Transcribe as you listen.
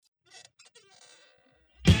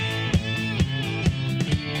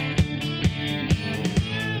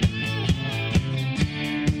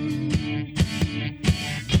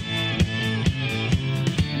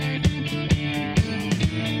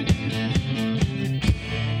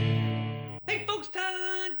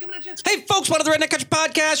Hey, folks, one of the Redneck Country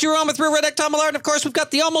Podcast. You're on with Real Redneck Tom Millard. And, of course, we've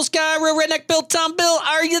got the almost guy, Real Redneck Bill. Tom Bill,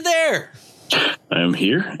 are you there? I'm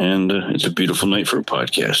here, and it's a beautiful night for a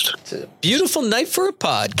podcast. It's a beautiful night for a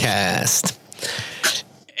podcast.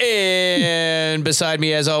 And beside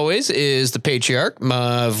me, as always, is the patriarch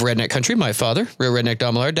of Redneck Country, my father, Real Redneck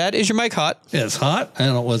Tom Millard. Dad, is your mic hot? It's hot,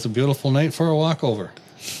 and it was a beautiful night for a walkover.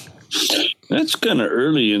 That's kind of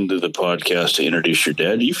early into the podcast to introduce your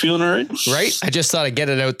dad. You feeling all right? Right? I just thought I'd get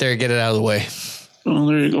it out there, get it out of the way. Well,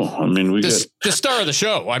 there you go. I mean, we got the star of the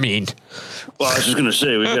show. I mean, well, I was just going to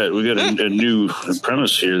say we got a new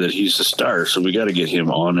premise here that he's the star, so we got to get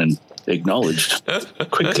him on and acknowledged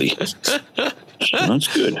quickly. So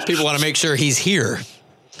that's good. People want to make sure he's here.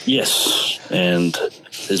 Yes, and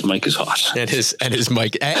his mic is hot. And his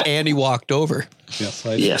mic, and he walked over. Yes,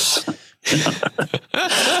 I did. Yes.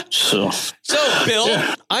 So Bill,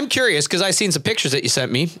 yeah. I'm curious because I seen some pictures that you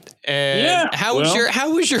sent me. And how was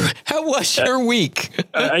your week?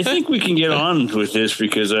 I think we can get on with this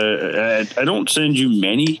because I don't send you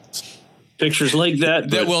many pictures like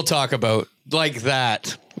that. That we'll talk about like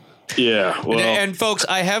that. Yeah. Well, and folks,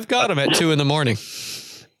 I have got them at 2 a.m.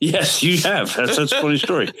 Yes, you have. That's a funny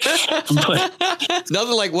story. But,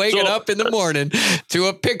 nothing like waking up in the morning to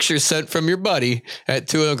a picture sent from your buddy at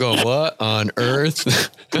 2 and go, what on earth?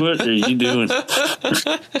 What are you doing?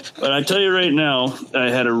 But I tell you right now, I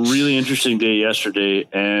had a really interesting day yesterday,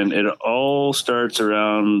 and it all starts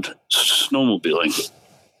around snowmobiling.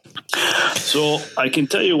 So I can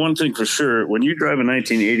tell you one thing for sure. When you drive a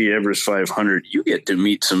 1980 Everest 500, you get to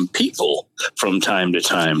meet some people from time to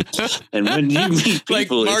time. And when you meet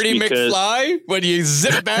people, like Marty McFly, when you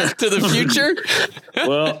zip back to the future.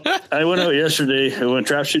 Well, I went out yesterday. I went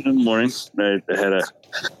trap shooting in the morning. I had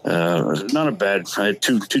not a bad. I had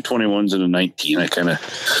two 21s and a 19. I kind of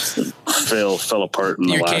fell apart in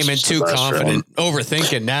the last. You came in too confident,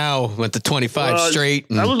 overthinking now with the 25 straight.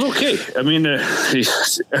 I was okay. I mean,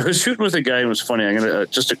 I was shooting with a guy. It was funny. I'm gonna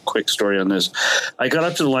just a quick story on this. I got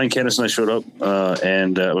up to the line canvas and I showed up,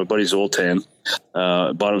 and my buddy Zoltan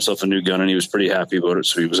bought himself a new gun, and he was pretty happy about it.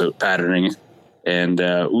 So he was out patterning. And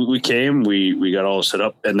we came, we got all set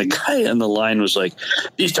up, and the guy on the line was like,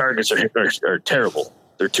 "These targets are terrible.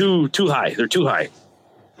 They're too high. They're too high."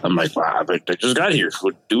 I'm like, "Wow, but I just got here.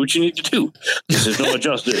 Do what you need to do." He says, "No,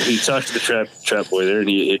 adjust it." He talked to the trap boy there, and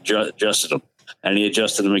he adjusted them, and he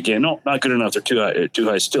adjusted them again. No, not good enough. They're too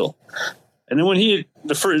high still. And then when they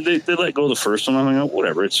let go of the first one, I'm like, "Oh,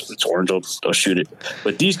 whatever. It's orange. I'll shoot it."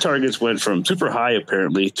 But these targets went from super high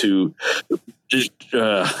apparently to just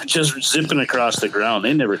zipping across the ground.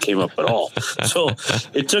 They never came up at all. So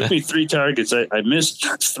it took me 3 targets. I missed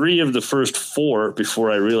 3 of the first 4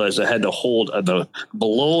 before I realized I had to hold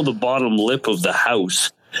below the bottom lip of the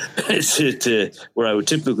house. Where I would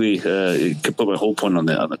typically put my whole point on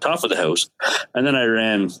the top of the house. And then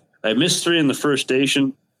I missed 3 in the first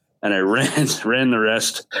station. And I ran the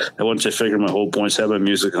rest. And once I figured my whole points, had my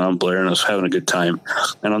music on blaring, I was having a good time.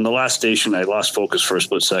 And on the last station, I lost focus for a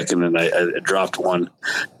split second, and I dropped 1.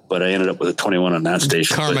 But I ended up with a 21 on that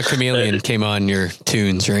station. Karma Chameleon came on your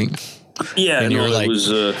tunes, right? Yeah, and you were like,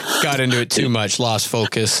 got into it too much, lost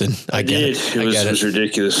focus, and I get it. It was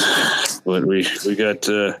ridiculous. But we got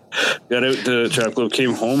out the trap club,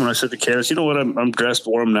 came home, and I said to Candace, "You know what? I'm dressed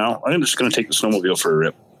warm now. I'm just going to take the snowmobile for a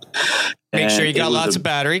rip." Make sure you got lots of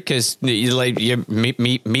battery because you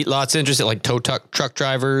meet lots of interested like tow truck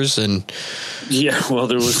drivers and well,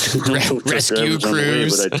 there was rescue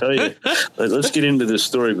crews. But I tell you, let's get into this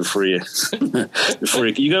story before you'll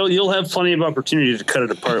have plenty of opportunity to cut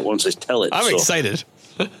it apart once I tell it. I'm excited.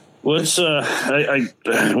 Well, I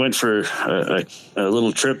went for a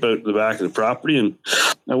little trip out the back of the property, and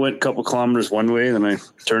I went a couple kilometers one way, and then I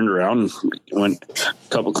turned around and went a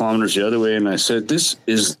couple kilometers the other way, and I said, "This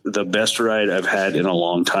is the best ride I've had in a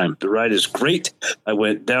long time. The ride is great." I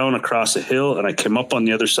went down across a hill, and I came up on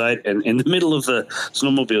the other side, and in the middle of the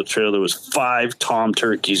snowmobile trail, there was 5 tom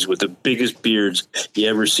turkeys with the biggest beards you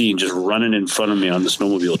ever seen just running in front of me on the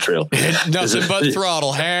snowmobile trail. Nothing but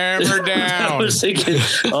throttle, hammer down. I was thinking,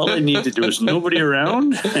 all I need to do is nobody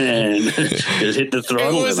around and just hit the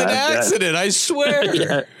throttle. It was an accident, I swear.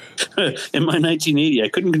 Yeah. In my 1980, I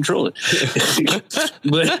couldn't control it.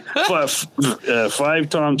 But 5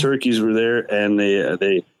 tom turkeys were there, and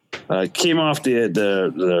they came off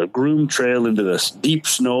the groom trail into the deep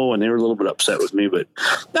snow, and they were a little bit upset with me, but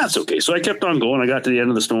that's okay. So I kept on going. I got to the end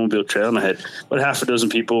of the snowmobile trail, and I had about half a dozen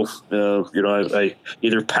people. I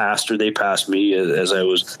either passed or they passed me as I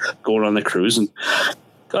was going on the cruise, and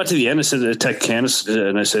got to the end. I said, I texted Candace,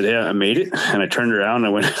 and I said, yeah, I made it. And I turned around,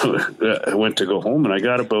 and I went to go home, and I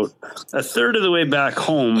got about a third of the way back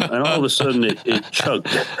home, and all of a sudden it chugged.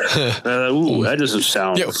 Ooh, that doesn't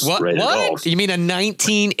sound right at all. You mean a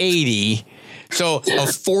 1980, so a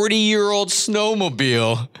 40-year-old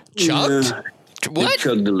snowmobile chugged? Yeah. What? It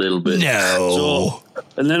chugged a little bit. No. So,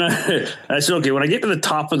 and then I said, okay, when I get to the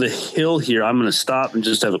top of the hill here, I'm going to stop and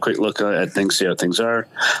just have a quick look at things, see how things are.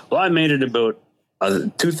 Well, I made it about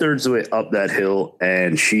 2/3 of the way up that hill,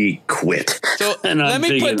 and she quit. So let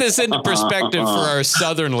me put this into perspective for our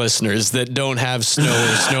southern listeners that don't have snow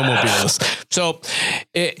or snowmobiles. So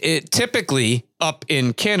it typically up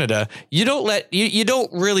in Canada, you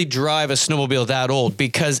don't really drive a snowmobile that old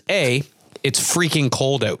because A, it's freaking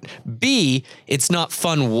cold out. B, it's not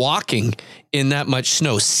fun walking in that much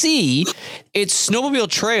snow. C, its snowmobile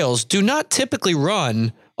trails do not typically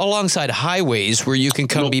run alongside highways where you can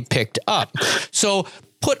come be picked up. So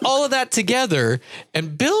put all of that together,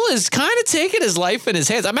 and Bill is kind of taking his life in his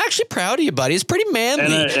hands. I'm actually proud of you, buddy. It's pretty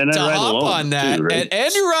manly to hop on that. Too, right?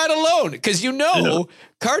 and you ride alone because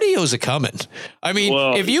cardio's a coming. I mean,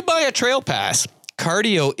 if you buy a trail pass,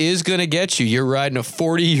 cardio is going to get you. You're riding a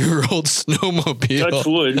 40-year-old snowmobile. Touch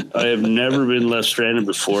wood. I have never been left stranded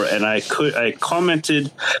before, and I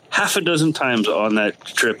commented half a dozen times on that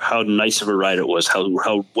trip how nice of a ride it was, how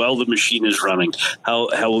well the machine is running,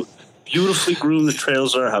 how beautifully groomed the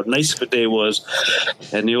trails are, how nice of a day was.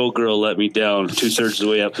 And the old girl let me down 2/3 of the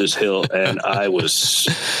way up this hill, and I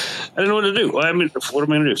didn't know what to do. I mean, what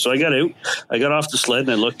am I going to do? So I got out. I got off the sled,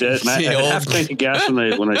 and I looked at it, and I had half a tank of gas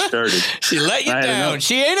when I started. She let you down.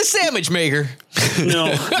 She ain't a sandwich maker. No,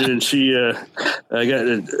 and I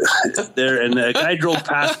got there, and the guy drove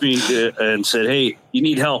past me and said, "Hey, you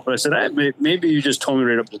need help?" And I said, "Maybe you just told me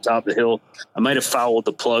right up the top of the hill. I might have fouled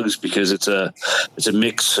the plugs because it's a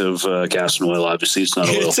mix of gas and oil. Obviously, it's not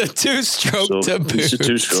oil. It's a two-stroke to boot. It's a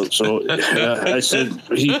two-stroke." So I said,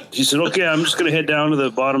 he said, "Okay, I'm just going to head down to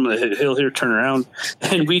the bottom of the hill here, turn around,"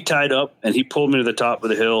 and we tied up, and he pulled me to the top of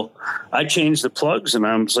the hill. I changed the plugs, and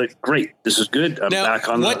I was like, "Great, this is good. I'm back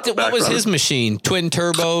on." What was his machine? Twin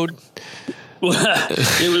turboed? Well,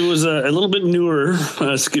 it was a little bit newer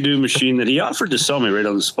Skidoo machine that he offered to sell me right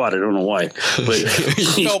on the spot. I don't know why, but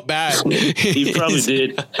he felt bad. He probably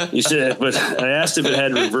did. He said, but I asked if it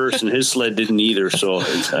had reverse, and his sled didn't either. So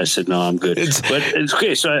I said, no, I'm good. But it's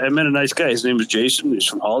okay. So I met a nice guy. His name was Jason. He's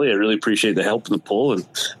from Holly. I really appreciate the help and the pull. And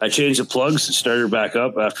I changed the plugs and started back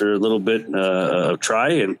up after a little bit of try.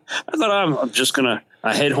 And I thought, I'm just going to,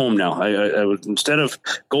 I head home now. I would, instead of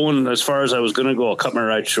going as far as I was going to go, I'll cut my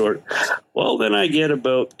ride short. Well, then I get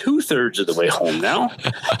about 2/3 of the way home now,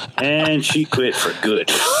 and she quit for good.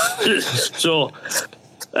 So,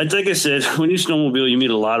 like I said, when you snowmobile, you meet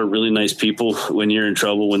a lot of really nice people when you're in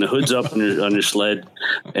trouble. When the hood's up on your sled,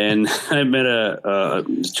 and I met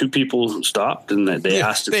two people stopped, and they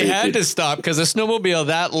asked if they had to stop because a snowmobile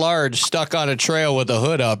that large stuck on a trail with the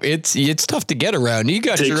hood up, it's tough to get around. You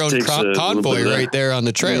got your own convoy right there on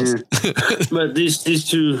the trails. But these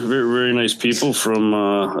two very, very nice people from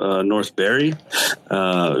North Barrie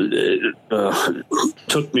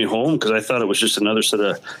took me home because I thought it was just another set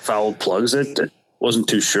of fouled plugs that wasn't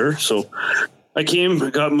too sure. So I came,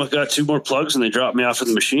 got two more plugs, and they dropped me off at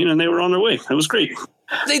the machine, and they were on their way. It was great.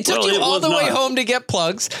 They took you all the way home to get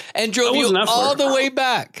plugs and drove you all the way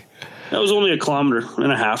back. That was only 1.5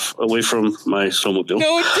 kilometers away from my snowmobile.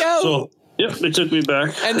 No doubt. So, yep, they took me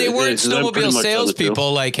back. And they weren't snowmobile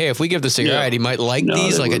salespeople like, hey, if we give this a ride, he might like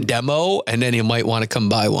these, like a demo, and then he might want to come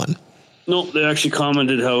buy one. No, they actually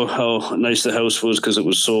commented how nice the house was because it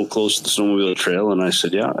was so close to the snowmobile trail. And I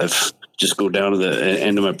said, yeah, I've just go down to the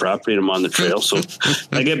end of my property and I'm on the trail. So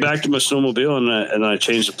I get back to my snowmobile and I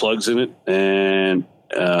change the plugs in it, and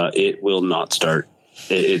it will not start.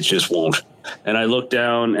 It just won't. And I look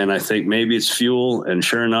down and I think maybe it's fuel. And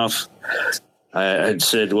sure enough, I had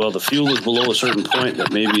said, well, the fuel is below a certain point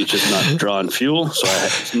that maybe it's just not drawing fuel.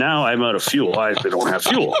 So now I'm out of fuel. I don't have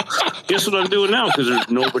fuel. Guess what I'm doing now? Because there's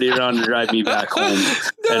nobody around to drive me back home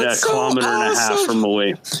at a kilometer and a half from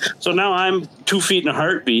away. So now I'm 2 feet in a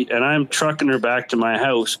heartbeat, and I'm trucking her back to my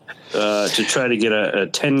house to try to get a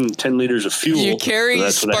 10 liters of fuel. Do you carry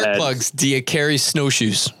spark plugs? Do you carry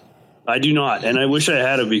snowshoes? I do not, and I wish I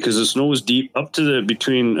had it because the snow was deep up to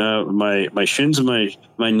between my shins and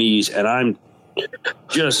my knees, and I'm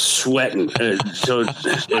just sweating.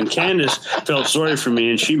 And Candace felt sorry for me,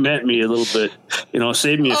 and she met me a little bit,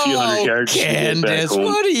 saved me a few hundred yards. Candace,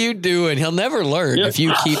 what are you doing? He'll never learn if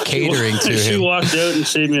you keep catering to him. She walked out and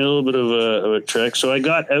saved me a little bit of a trek. So I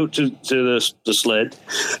got out to the sled,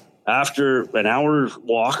 after an hour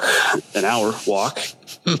walk,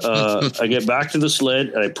 I get back to the sled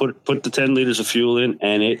and I put the 10 liters of fuel in,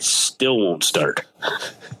 and it still won't start.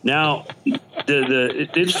 Now, the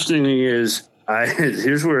interesting thing is,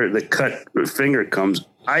 here's where the cut finger comes.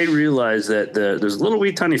 I realize that there's a little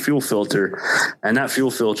wee tiny fuel filter, and that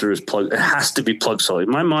fuel filter is plugged. It has to be plug solid.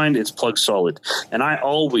 In my mind, it's plug solid. And I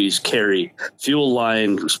always carry fuel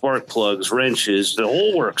line, spark plugs, wrenches, the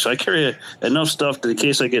whole works. I carry enough stuff in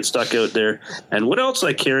case I get stuck out there. And what else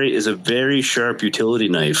I carry is a very sharp utility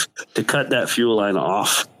knife to cut that fuel line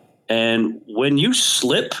off. And when you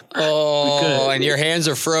slip, and your hands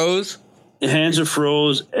are froze. Hands are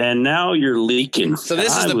froze, and now you're leaking. So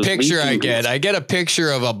this is the picture I get. I get a picture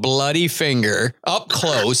of a bloody finger up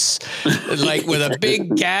close, like with a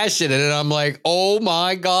big gash in it, and I'm like, oh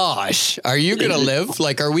my gosh, are you going to live?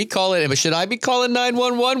 Like, are we calling, should I be calling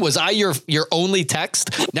 911? Was I your only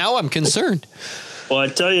text? Now I'm concerned. Well, I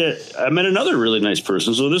tell you, I met another really nice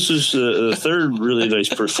person. So this is the third really nice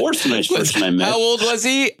person, fourth nice person I met. How old was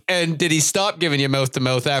he? And did he stop giving you mouth to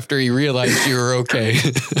mouth after he realized you were okay?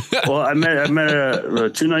 Well, I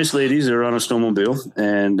met two nice ladies. They were on a snowmobile,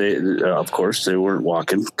 and they, of course, they weren't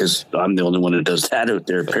walking because I'm the only one that does that out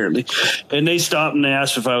there apparently. And they stopped and they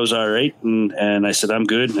asked if I was all right, and I said I'm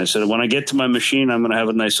good. And I said when I get to my machine, I'm going to have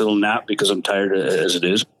a nice little nap because I'm tired as it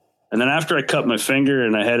is. And then after I cut my finger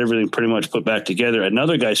and I had everything pretty much put back together,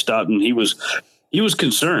 another guy stopped and he was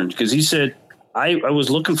concerned because he said, I was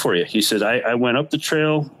looking for you. He said, I went up the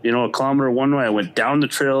trail, a kilometer one way. I went down the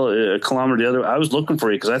trail a kilometer the other. I was looking for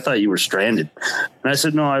you because I thought you were stranded. And I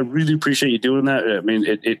said, no, I really appreciate you doing that. I mean,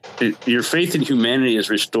 your faith in humanity is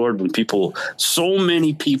restored when so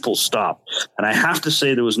many people stop. And I have to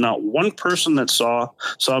say there was not one person that saw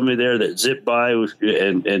me there that zipped by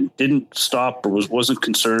and didn't stop or wasn't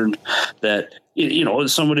concerned that,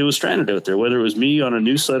 somebody was stranded out there, whether it was me on a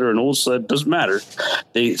new sled or an old sled, doesn't matter.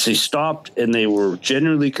 They stopped and they were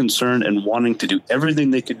genuinely concerned and wanting to do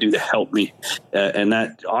everything they could do to help me. And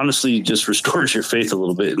that honestly just restores your faith a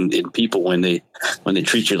little bit in people when they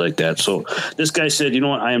treat you like that. So this guy said, you know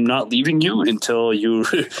what, I am not leaving you until you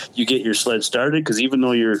get your sled started. Cause even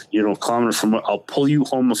though you're, a kilometer from, I'll pull you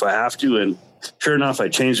home if I have to. And sure enough, I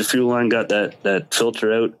changed the fuel line, got that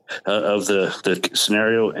filter out of the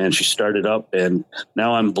scenario, and she started up, and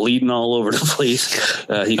now I'm bleeding all over the place.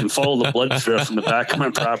 You can follow the blood trail from the back of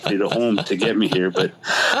my property to home to get me here. But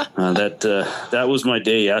that was my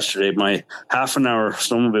day yesterday. My half an hour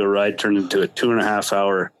snowmobile ride turned into a 2.5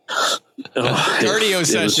 hour cardio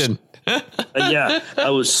session. Yeah, I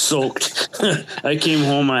was soaked. I came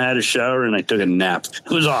home, I had a shower, and I took a nap.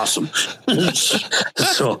 It was awesome.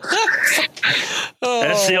 So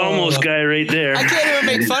that's the almost guy right there. I can't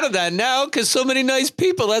even make fun of that now because so many nice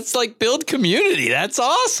people. That's like build community. That's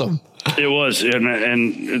awesome. It was,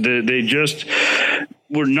 and they just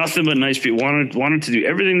were nothing but nice people. Wanted to do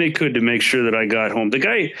everything they could to make sure that I got home. The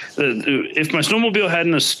guy, if my snowmobile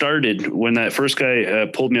hadn't have started when that first guy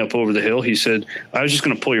pulled me up over the hill, he said, I was just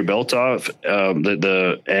going to pull your belt off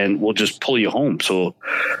and we'll just pull you home. So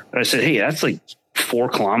I said, hey, that's like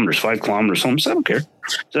 5 kilometers home. So I don't care.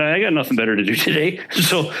 So I got nothing better to do today.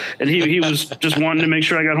 So, and he was just wanting to make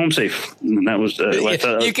sure I got home safe. And that was,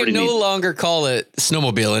 you can no longer call it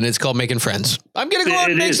snowmobiling. It's called making friends. I'm going to go out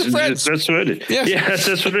and make some friends. That's what I did. Yeah,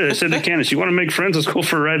 that's what it is. I said to Candace, you want to make friends? Let's go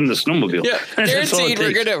for a ride in the snowmobile. Yeah, guaranteed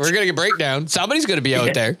we're going to break down. Somebody's going to be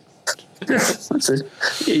out there. Yeah, that's it.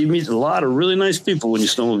 Yeah, you meet a lot of really nice people when you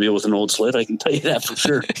snowmobile with an old sled. I can tell you that for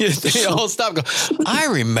sure. They all stop. I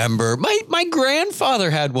remember my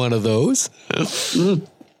grandfather had one of those.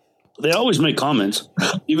 They always make comments,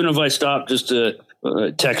 even if I stop just to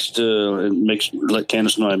text and let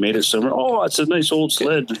Candace know I made it somewhere. Oh, it's a nice old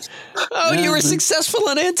sled. Oh, you were successful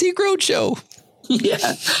on Antique Roadshow. Yeah.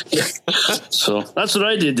 So that's what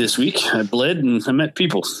I did this week. I bled and I met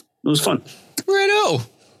people. It was fun. Righto.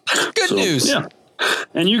 Good news. Yeah.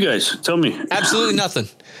 And you guys, tell me. Absolutely nothing.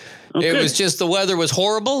 Okay. It was just the weather was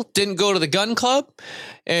horrible. Didn't go to the gun club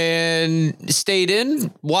and stayed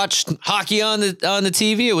in, watched hockey on the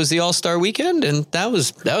TV. It was the All-Star weekend, and that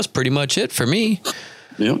was pretty much it for me.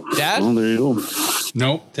 Yep. Dad? Well, there you go.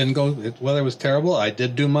 Nope, didn't go. Weather was terrible. I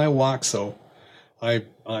did do my walk, so I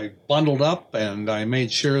bundled up and I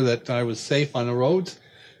made sure that I was safe on the roads.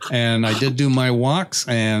 And I did do my walks.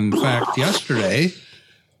 And in fact, yesterday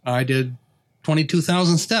I did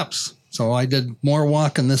 22,000 steps. So I did more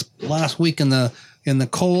walking this last week in the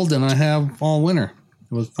cold than I have all winter.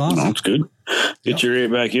 It was awesome. That's good. Get your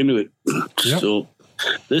right back into it. Yep. So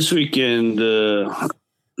this weekend,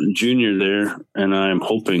 Junior there, and I'm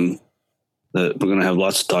hoping that we're going to have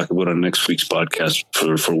lots to talk about on next week's podcast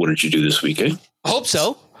for What Did You Do This Week, eh? I hope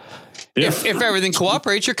so. If everything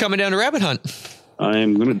cooperates, you're coming down to rabbit hunt.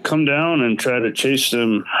 I'm going to come down and try to chase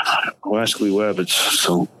them wascally wabbits.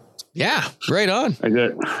 So yeah, right on. I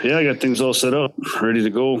got things all set up, ready to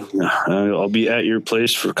go. I'll be at your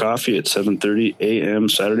place for coffee at 7:30 a.m.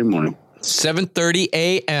 Saturday morning. 7:30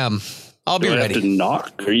 a.m. I'll be ready. Have to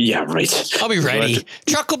knock? Yeah, right. I'll be ready.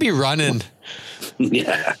 Truck will be running.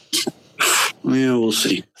 Yeah. Yeah, we'll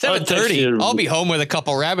see. 7:30. I'll be home with a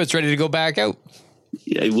couple rabbits ready to go back out.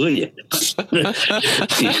 Yeah, will you?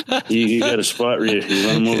 You got a spot where you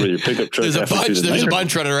run them over with your pickup truck. There's a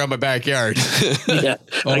bunch running around my backyard. Yeah,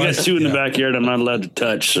 I got two in the backyard I'm not allowed to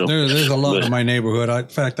touch. So there's a lot in my neighborhood. In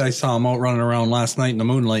fact, I saw them out running around last night in the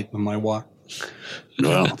moonlight on my walk.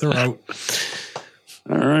 Well, they're out.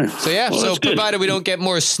 All right. So yeah, so provided we don't get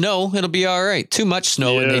more snow, it'll be all right. Too much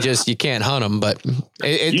snow and you can't hunt them, but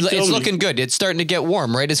it's looking good. It's starting to get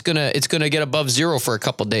warm, right? It's gonna get above zero for a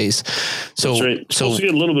couple days. So that's right. So we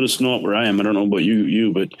get a little bit of snow up where I am. I don't know about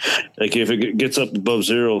you, but like if it gets up above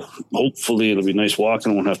zero, hopefully it'll be nice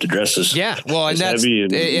walking. I won't have to dress as yeah. Well, and that's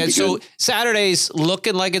heavy so good. Saturday's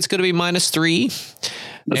looking like it's going to be -3.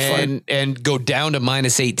 And go down to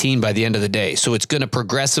 -18 by the end of the day. So it's going to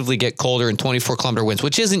progressively get colder and 24-kilometer winds,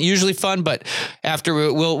 which isn't usually fun, but after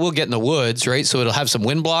we'll get in the woods, right? So it'll have some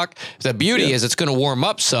wind block. The beauty is it's going to warm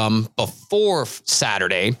up some before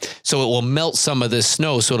Saturday, so it will melt some of this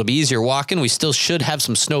snow, so it'll be easier walking. We still should have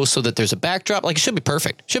some snow so that there's a backdrop. Like, it should be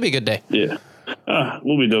perfect. Should be a good day. Yeah.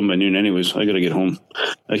 We'll be done by noon anyways. I got to get home.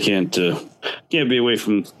 I can't be away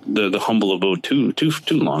from the humble abode too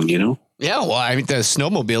long, you know? Yeah, well, I mean, the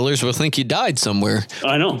snowmobilers will think you died somewhere.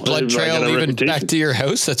 I know. Blood trail even back to your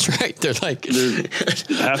house. That's right. They're like...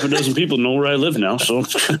 half a dozen people know where I live now, so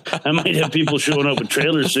I might have people showing up with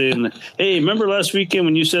trailers saying, hey, remember last weekend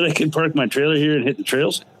when you said I could park my trailer here and hit the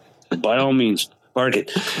trails? By all means, park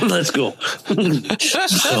it. Let's go.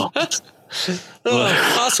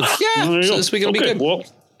 Awesome. Yeah, so this week will be good. Well,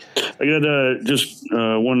 I got just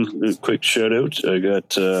one quick shout out. I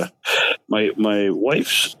got my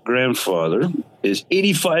wife's grandfather is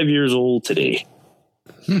 85 years old today.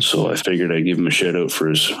 So I figured I'd give him a shout out for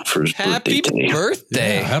his happy birthday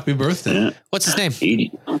today. Yeah, happy birthday. Yeah. What's his name?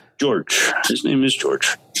 80. George. His name is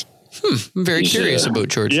George. I'm very curious about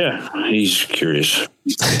George. Yeah, he's curious.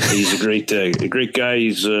 He's a great guy.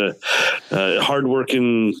 He's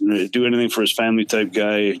hardworking, do anything for his family type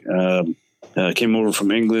guy. Came over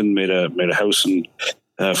from England, made a house and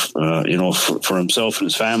for himself and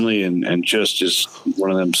his family, and just is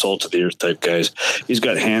one of them salt of the earth type guys. He's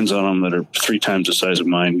got hands on him that are 3 times the size of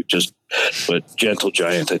mine. But gentle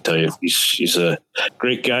giant, I tell you. He's a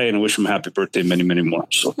great guy, and I wish him a happy birthday, many, many more.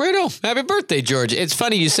 So. Right on. Happy birthday, George. It's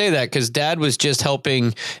funny you say that because Dad was just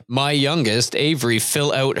helping my youngest, Avery,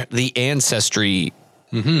 fill out the ancestry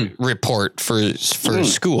report for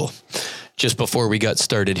school just before we got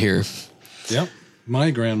started here. Yep.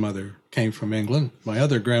 My grandmother came from England. My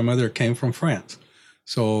other grandmother came from France.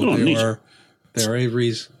 So they're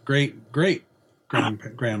Avery's great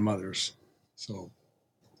grandmothers. So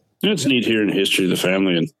it's neat hearing the history of the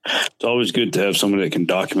family, and it's always good to have somebody that can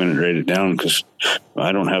document it and write it down, because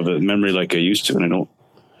I don't have a memory like I used to, and I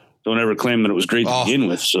don't ever claim that it was great to begin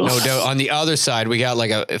with. So no doubt. On the other side, we got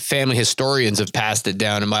like a family historians have passed it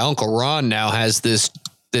down, and my Uncle Ron now has this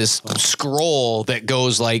scroll that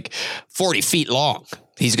goes like 40 feet long.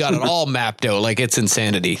 He's got it all mapped out. Like, it's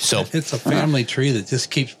insanity. So it's a family tree that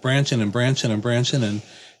just keeps branching and branching and branching. And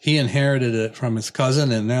he inherited it from his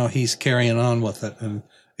cousin, and now he's carrying on with it. And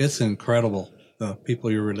it's incredible, the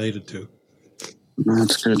people you're related to.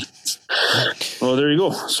 That's good. Well, there you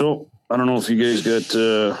go. So I don't know if you guys got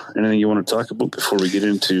anything you want to talk about before we get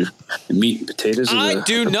into the meat and potatoes. I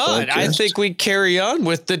do not. Podcast. I think we carry on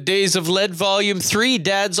with the Days of Lead Volume 3,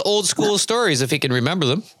 Dad's old school stories, if he can remember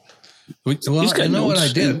them. Well, I know what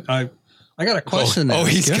I did. I got a question.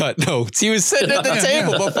 He's got notes. He was sitting at the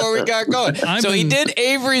table before we got going. He did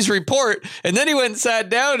Avery's report, and then he went and sat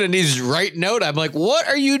down, and he's writing out. I'm like, what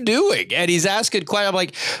are you doing? And he's asking I'm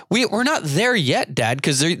like, we're not there yet, Dad,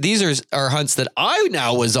 because these are hunts that I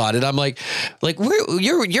now was on. And I'm like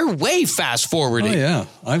you're way fast forwarding. Oh, yeah.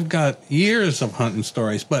 I've got years of hunting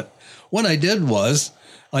stories. But what I did was,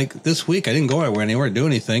 like this week, I didn't go anywhere, do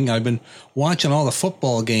anything. I've been watching all the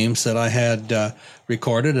football games that I had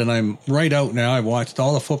recorded, and I'm right out now. I've watched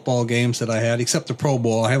all the football games that I had, except the Pro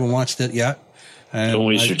Bowl. I haven't watched it yet. And don't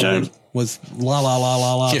waste your time. Was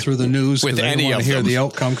through the news with I any don't want of to hear them. the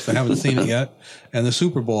outcome because I haven't seen it yet. And the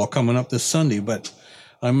Super Bowl coming up this Sunday, but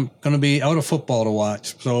I'm going to be out of football to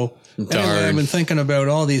watch. So anyway, I've been thinking about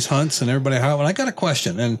all these hunts and everybody and I got a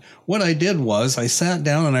question. And what I did was I sat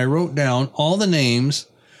down and I wrote down all the names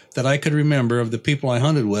that I could remember of the people I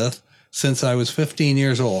hunted with since I was 15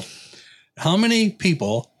 years old. How many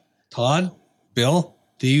people, Todd, Bill,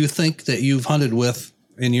 do you think that you've hunted with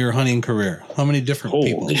in your hunting career? How many different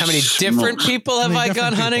people? How many different people have I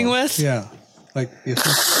gone hunting with? Yeah. Like,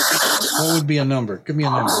 what would be a number? Give me a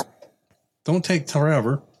number. Don't take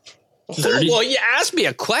forever. Well, you asked me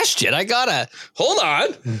a question. I gotta hold on.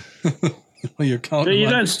 Well, you're counting.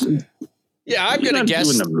 Yeah, I'm gonna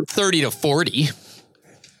guess 30 to 40.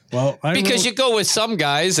 Well, because you go with some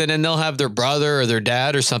guys and then they'll have their brother or their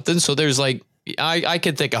dad or something. So there's like, I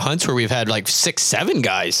can think of hunts where we've had like 6, 7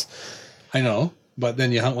 guys. I know, but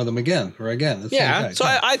then you hunt with them again or again. Yeah. So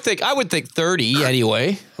I would think 30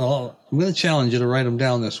 anyway. Well, I'm going to challenge you to write them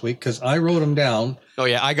down this week because I wrote them down. Oh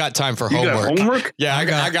yeah. I got time for homework. Got homework? Yeah.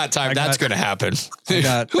 I got time. That's going to happen.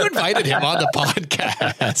 Who invited him on the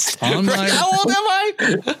podcast? How old am I?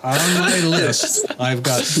 On my list, I've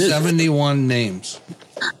got 71 names.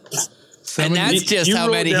 And that's just how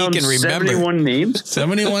many he can remember. 71 names?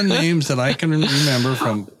 71 names that I can remember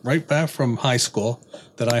from right back from high school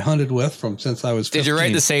that I hunted with from since I was 15. Did you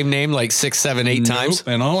write the same name like 6, 7, 8 times?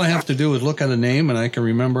 And all I have to do is look at a name and I can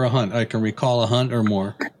remember a hunt. I can recall a hunt or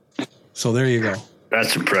more. So there you go.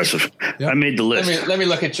 That's impressive. Yep. I made the list. Let me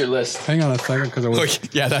look at your list. Hang on a second, because I was.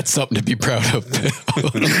 Yeah, that's something to be proud of.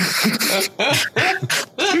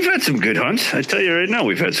 We've had some good hunts. I tell you right now,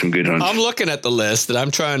 we've had some good hunts. I'm looking at the list and I'm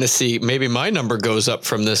trying to see maybe my number goes up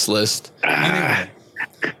from this list. Anyway.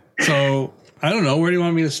 So I don't know. Where do you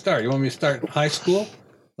want me to start? You want me to start in high school?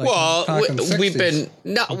 Like we've been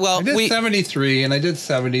I did 73 and I did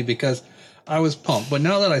 70 because I was pumped. But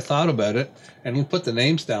now that I thought about it and you put the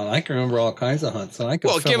names down, I can remember all kinds of hunts. And I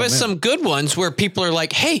can give us some good ones where people are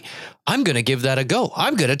like, hey, I'm going to give that a go.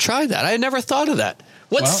 I'm going to try that. I never thought of that.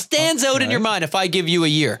 What stands out in your mind if I give you a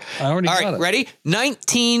year? I already got it. All right, ready?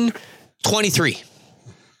 1923.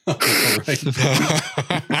 I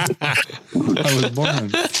was born in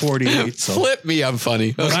 48. So. Flip me, I'm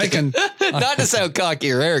funny. But I can not to sound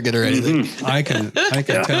cocky or arrogant or anything. I can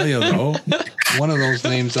tell you though, one of those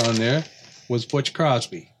names on there was Butch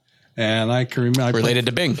Crosby, and I can remember related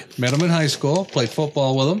to Bing. Met him in high school, played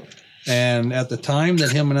football with him, and at the time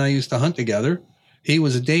that him and I used to hunt together, he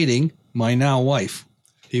was dating my now wife.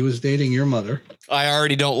 He was dating your mother. I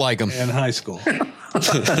already don't like him. In high school.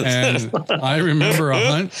 And I remember a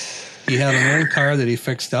hunt. He had an old car that he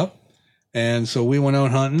fixed up. And so we went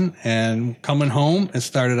out hunting and coming home, it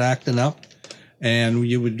started acting up. And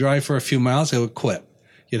you would drive for a few miles, it would quit.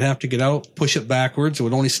 You'd have to get out, push it backwards. It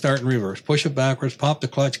would only start in reverse. Push it backwards, pop the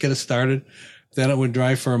clutch, get it started. Then it would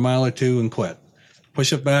drive for a mile or two and quit.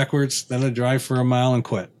 Push it backwards, then it would drive for a mile and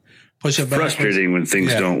quit. Push it backwards. Frustrating when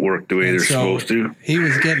things don't work the way they're supposed to. He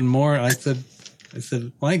was getting more. I said,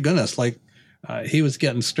 my goodness, like he was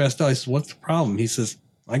getting stressed out. I said, what's the problem? He says,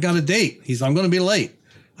 I got a date. I'm going to be late.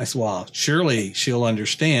 I said, well, surely she'll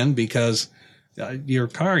understand because your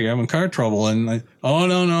car, you're having car trouble. And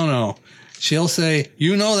no. She'll say,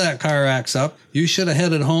 you know that car acts up. You should have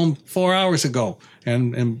headed home 4 hours ago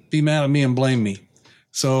and be mad at me and blame me.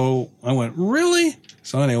 So I went, really?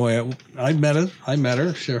 So anyway, I met her.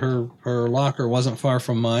 Her locker wasn't far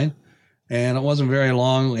from mine, and it wasn't very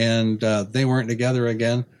long, and they weren't together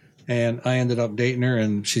again. And I ended up dating her,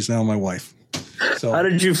 and she's now my wife. So how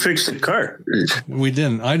did you fix the car? We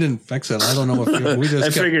didn't. I didn't fix it. I don't know if we just. I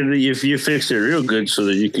figured that if you fixed it real good, so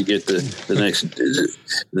that you could get the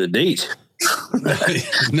date.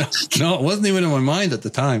 No, it wasn't even in my mind at the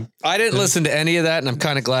time. I didn't listen to any of that, and I'm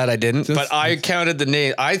kind of glad I didn't. But I counted the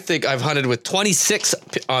name. I think I've hunted with 26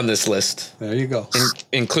 on this list. There you go.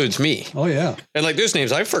 Includes me. Oh, yeah. And like there's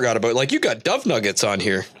names I forgot about. Like you got Dove Nuggets on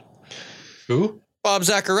here. Who? Bob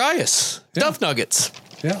Zacharias. Yeah. Dove Nuggets.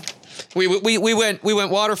 Yeah. We went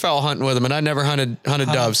waterfowl hunting with him, and I never hunted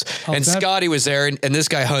doves. And Scotty was there, and this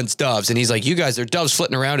guy hunts doves, and he's like, "You guys, there are doves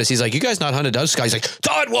flitting around us." He's like, "You guys not hunted doves?" Scotty's like,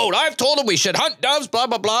 "Todd won't. I've told him we should hunt doves." Blah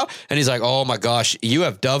blah blah. And he's like, "Oh my gosh, you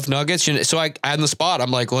have Dove Nuggets." So I on the spot,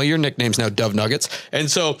 I'm like, "Well, your nickname's now Dove Nuggets."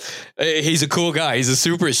 And so he's a cool guy. He's a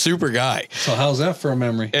super guy. So how's that for a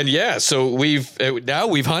memory? And yeah, so we've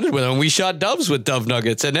hunted with him. We shot doves with Dove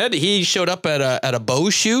Nuggets, and then he showed up at a bow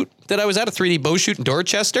shoot that I was at, a 3D bow shoot in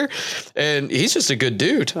Dorchester, and he's just a good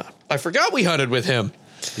dude. I forgot we hunted with him.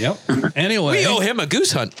 Yep. Anyway, we owe him a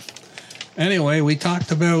goose hunt. Anyway, we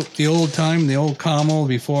talked about the old Camel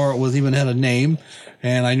before it was even had a name,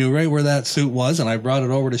 and I knew right where that suit was, and I brought it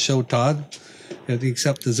over to show Todd.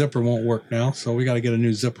 Except the zipper won't work now, so we got to get a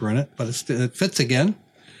new zipper in it, but it fits again.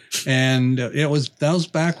 And that was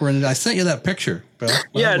back when I sent you that picture, Bill.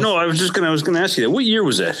 I was going to ask you that. What year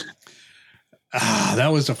was that?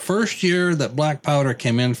 That was the first year that Black Powder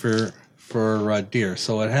came in for for deer.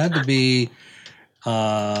 So it had to be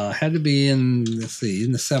in the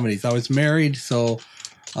 70s. I was married, so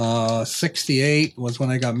 68 was when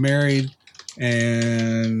I got married,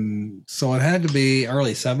 and so it had to be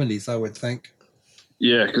early 70s, I would think.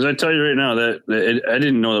 Yeah, because I tell you right now that I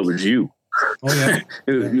didn't know that was you. Oh yeah,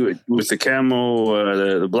 with the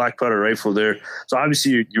camo, the black powder rifle there. So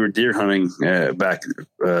obviously you were deer hunting back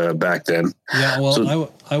then. Yeah, well,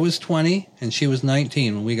 so, I was 20 and she was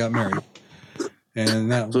 19 when we got married, and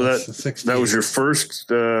that was your first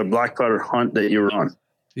black powder hunt that you were on.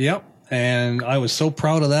 Yep, and I was so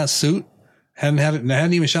proud of that suit.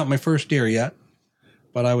 Hadn't even shot my first deer yet,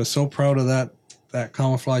 but I was so proud of that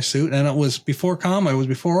camouflage suit, and it was before it was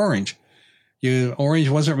before orange. Orange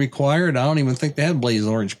wasn't required. I don't even think they had blaze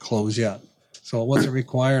orange clothes yet. So it wasn't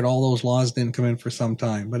required. All those laws didn't come in for some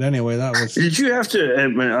time. But anyway, that was... Did you have to,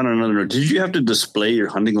 on another note, did you have to display your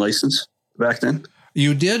hunting license back then?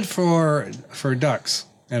 You did for ducks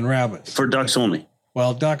and rabbits. For ducks only?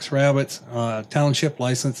 Well, ducks, rabbits, township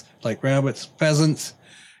license, like rabbits, pheasants,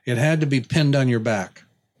 it had to be pinned on your back.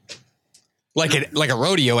 Like a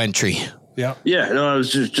rodeo entry. Yeah. Yeah. No, I was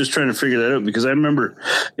just trying to figure that out because I remember,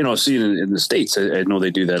 seeing in the States, I know they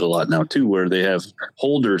do that a lot now too, where they have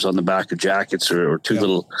holders on the back of jackets or two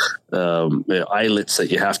little eyelets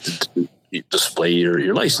that you have to display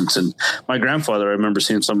your license. And my grandfather, I remember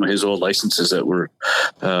seeing some of his old licenses that were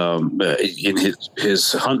in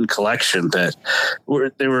his hunting collection that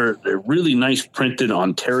they were really nice printed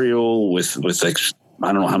Ontario with like,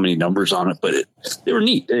 I don't know how many numbers on it, but they were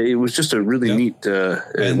neat. It was just a really neat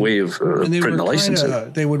way of printing the license.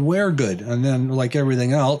 They would wear good. And then like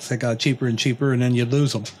everything else, they got cheaper and cheaper, and then you'd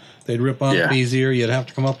lose them. They'd rip off easier. You'd have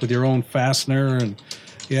to come up with your own fastener. And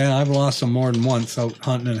yeah, I've lost them more than once out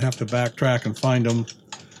hunting and have to backtrack and find them.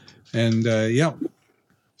 And You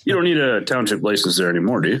don't need a township license there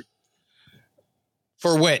anymore, do you?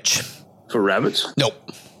 For which? For rabbits? Nope.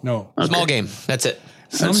 No. Okay. Small game. That's it.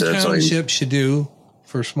 Some townships you do.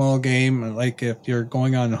 For small game, like if you're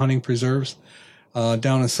going on hunting preserves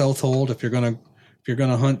down in Southold, if you're gonna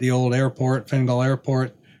hunt the old airport, Fingal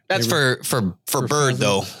Airport. That's for bird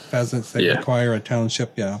though. Pheasants, they require a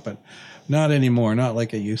township, but not anymore. Not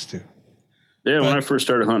like it used to. Yeah, when I first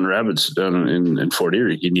started hunting rabbits down in Fort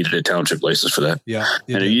Erie, you needed a township license for that. Yeah,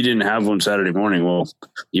 and if you didn't have one Saturday morning, well,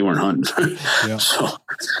 you weren't hunting. Yeah. So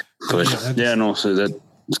that.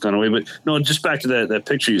 It's gone away, but no, just back to that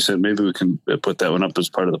picture you sent. Maybe we can put that one up as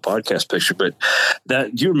part of the podcast picture. But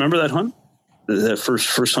do you remember that hunt? That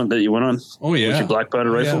first hunt that you went on? Oh yeah, with your black powder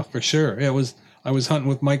rifle. Yeah, for sure. I was hunting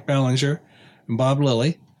with Mike Ballinger and Bob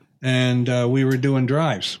Lilly, and we were doing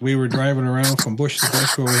drives. We were driving around from bush to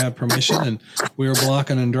bush where we had permission, and we were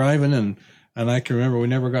blocking and driving. And I can remember we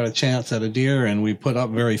never got a chance at a deer, and we put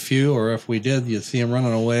up very few. Or if we did, you'd see them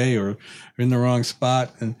running away or in the wrong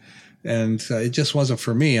spot. And it just wasn't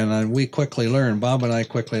for me. And we quickly learned, Bob and I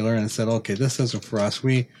quickly learned and said, okay, this isn't for us.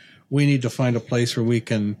 We need to find a place where we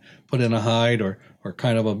can put in a hide or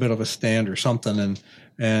kind of a bit of a stand or something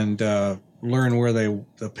and learn where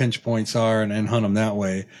the pinch points are and hunt them that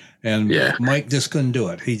way. And Mike just couldn't do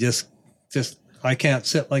it. He just, I can't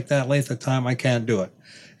sit like that length of time. I can't do it.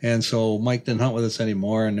 And so Mike didn't hunt with us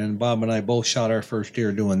anymore. And then Bob and I both shot our first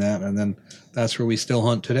deer doing that. And then that's where we still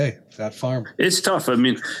hunt today, that farm. It's tough. I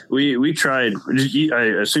mean, we tried. I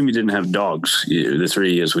assume you didn't have dogs, the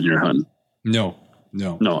 3 years when you're hunting. No.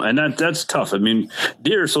 And that's tough. I mean,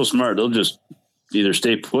 deer are so smart. They'll just either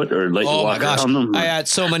stay put or let you walk around them. I had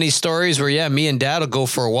so many stories where, me and Dad will go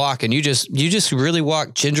for a walk and you just really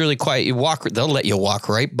walk gingerly quiet. You walk, they'll let you walk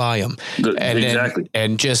right by them.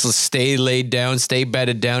 And just stay laid down, stay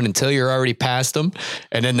bedded down until you're already past them.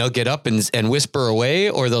 And then they'll get up and whisper away,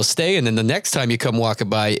 or they'll stay. And then the next time you come walking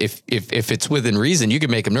by, if it's within reason, you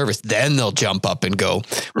can make them nervous. Then they'll jump up and go.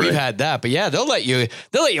 Right. We've had that, but they'll let you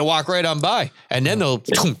walk right on by, and then they'll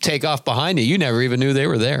take off behind you. You never even knew they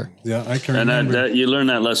were there. Yeah, I can remember. You learn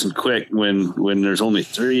that lesson quick when there's only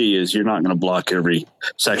 3 is you're not going to block every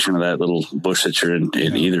section of that little bush that you're in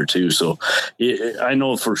either too. So I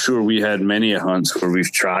know for sure we had many hunts where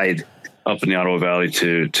we've tried up in the Ottawa Valley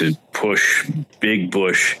to push big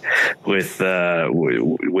bush without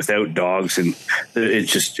dogs, and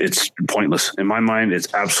it's pointless in my mind.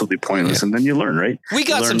 It's absolutely pointless. And then you learn, right? We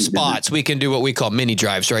got some spots we can do what we call mini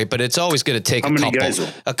drives, right? But it's always going to take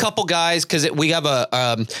a couple guys, because we have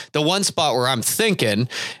the one spot where I'm thinking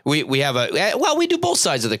we have we do both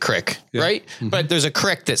sides of the creek, right? Mm-hmm. But there's a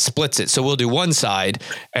creek that splits it, so we'll do one side,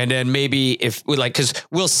 and then maybe if we because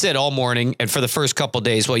we'll sit all morning, and for the first couple of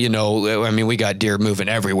days, we got deer moving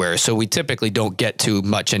everywhere. So we typically don't get too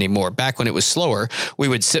much anymore. Back when it was slower, we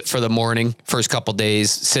would sit for the morning, first couple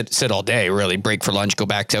days, sit all day, really break for lunch, go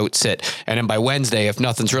back out, sit. And then by Wednesday, if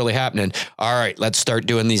nothing's really happening, all right, let's start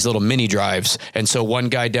doing these little mini drives. And so one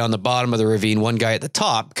guy down the bottom of the ravine, one guy at the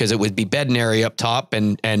top, because it would be bedding area up top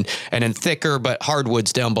and then thicker, but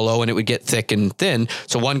hardwoods down below, and it would get thick and thin.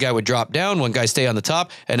 So one guy would drop down, one guy stay on the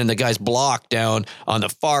top, and then the guys block down on the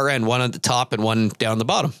far end, one at the top and one down the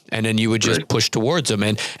bottom. And then you would just push towards them.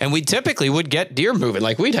 And we typically would get deer moving.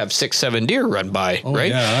 Like we'd have 6-7 deer run by, right?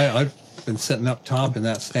 Yeah, I've been sitting up top in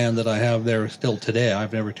that stand that I have there still today.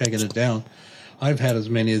 I've never taken it down. I've had as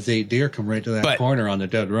many as 8 deer come right to that corner on the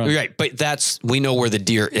dead run. Right, but we know where the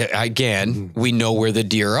deer, we know where the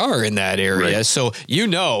deer are in that area. Right. So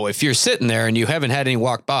if you're sitting there and you haven't had any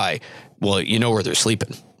walk by, well, you know where they're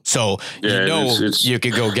sleeping. So you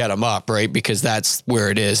could go get them up, right? Because that's where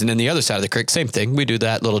it is. And then the other side of the creek, same thing. We do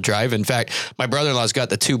that little drive. In fact, my brother-in-law's got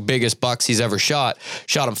the 2 biggest bucks he's ever shot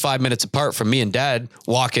them 5 minutes apart from me and Dad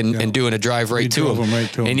walking and doing a drive right to him.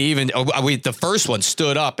 And even the first one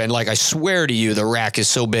stood up, and like, I swear to you, the rack is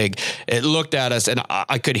so big. It looked at us, and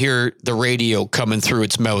I could hear the radio coming through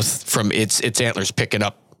its mouth from its antlers picking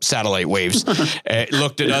up satellite waves. It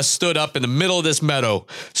looked at us, stood up in the middle of this meadow,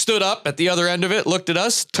 stood up at the other end of it, looked at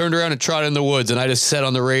us, turned around and trotted in the woods. And I just said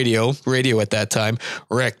on the radio at that time,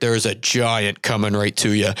 Rick, there's a giant coming right to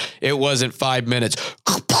you. It wasn't 5 minutes.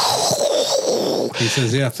 He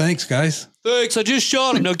says, yeah, thanks, guys. Thanks, I just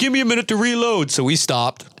shot him. Now give me a minute to reload. So we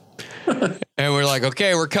stopped. And we're like,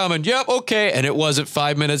 okay, we're coming. Yep, okay. And it wasn't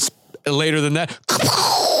 5 minutes later than that.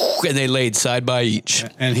 And they laid side by each.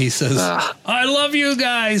 And he says, I love you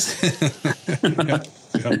guys.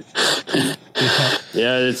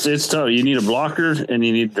 Yeah, it's tough. You need a blocker and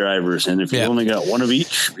you need drivers. And if you only got one of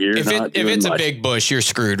each, if it's a big bush, you're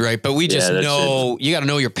screwed, right? But we just know, you got to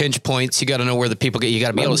know your pinch points. You got to know where the people get. You got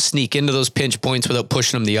to be able to sneak into those pinch points without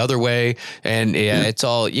pushing them the other way. And it's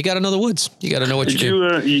all, you got to know the woods. You got to know what you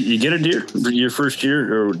do. You get a deer your first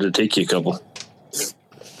year, or did it take you a couple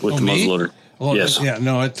with the muzzleloader? Well, yes.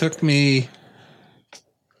 It took me,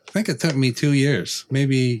 I think it took me 2 years.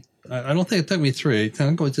 Maybe, I don't think it took me 3. I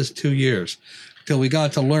think it was just 2 years till we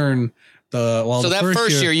got to learn so that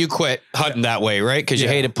first year you quit hunting that way, right? Because you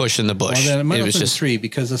hated pushing the bush. Well, then it might have been 3,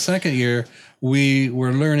 because the second year we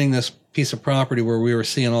were learning this piece of property where we were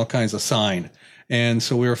seeing all kinds of sign. And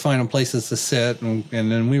so we were finding places to sit, and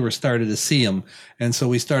then we were started to see them. And so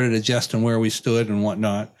we started adjusting where we stood and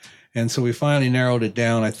whatnot. And so we finally narrowed it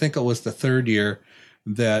down. I think it was the 3rd year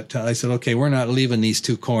that I said, okay, we're not leaving these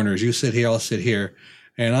 2 corners. You sit here, I'll sit here.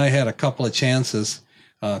 And I had a couple of chances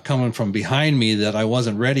coming from behind me that I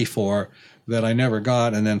wasn't ready for, that I never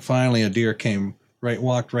got. And then finally a deer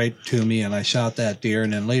walked right to me, and I shot that deer.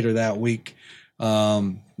 And then later that week,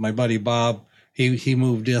 my buddy Bob, he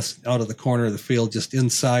moved just out of the corner of the field, just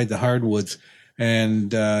inside the hardwoods.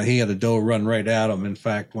 And he had a doe run right at him. In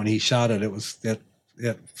fact, when he shot it,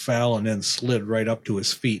 it fell and then slid right up to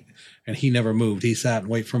his feet, and he never moved. He sat and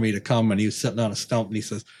waited for me to come, and he was sitting on a stump, and he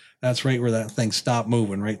says, that's right where that thing stopped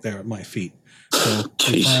moving, right there at my feet. So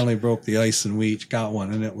we finally broke the ice, and we each got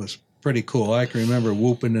one, and it was pretty cool. I can remember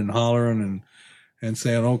whooping and hollering and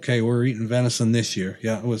saying, okay, we're eating venison this year.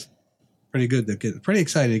 Yeah, it was pretty good pretty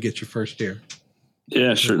excited to get your first deer.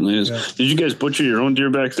 Yeah, it certainly is. Yeah. Did you guys butcher your own deer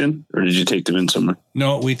back then, or did you take them in somewhere?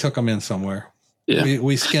 No, we took them in somewhere. Yeah.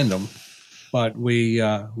 We skinned them. But we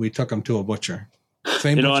took them to a butcher.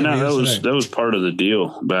 That was part of the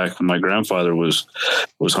deal back when my grandfather was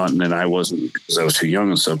hunting, and I wasn't, because I was too young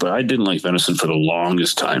and stuff. But I didn't like venison for the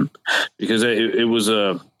longest time, because it was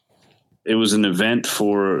an event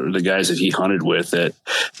for the guys that he hunted with, that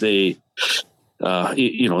they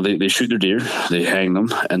shoot their deer, they hang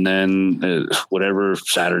them, and then whatever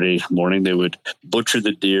Saturday morning they would butcher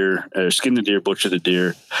the deer, skin the deer, butcher the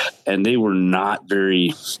deer, and they were not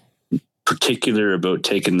very particular about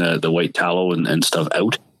taking the white tallow and stuff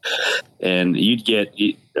out. And you'd get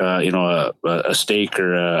a steak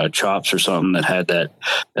or a chops or something that had that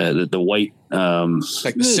the white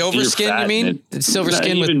like the silver skin. You mean the silver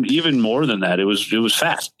skin? Even more than that, it was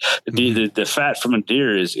fat. Mm-hmm. The fat from a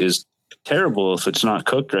deer is terrible if it's not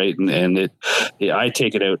cooked right. And I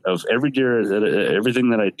take it out of every deer.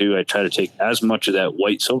 Everything that I do, I try to take as much of that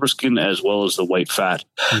white silver skin as well as the white fat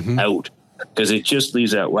out. Because it just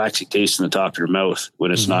leaves that waxy taste in the top of your mouth when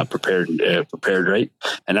it's not prepared right.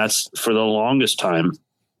 And that's, for the longest time,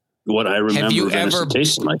 what I remember venison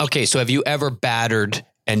tasting like. Okay, so have you ever battered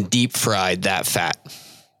and deep fried that fat?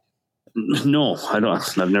 No, I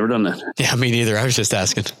don't. I've never done that. Yeah, me neither. I was just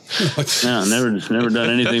asking. Yeah, never done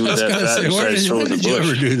anything with that fat besides throw in the bush. Did you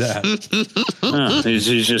ever do that? No, he's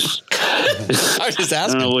just I was just I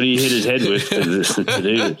asking. don't know what he hit his head with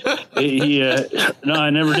today. No, I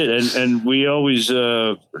never did. And we always,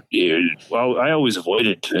 I always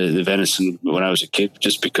avoided the venison when I was a kid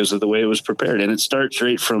just because of the way it was prepared. And it starts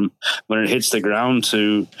right from when it hits the ground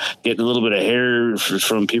to getting a little bit of hair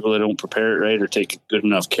from people that don't prepare it right or take good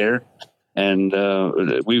enough care. And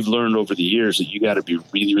we've learned over the years that you got to be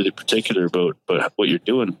really, really particular about what you're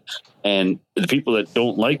doing. And the people that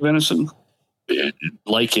don't like venison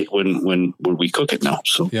like it when we cook it now.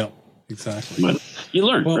 So Yeah, exactly. but you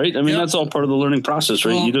learn, right? I mean, that's all part of the learning process,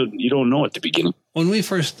 right? Well, you don't know at the beginning. When we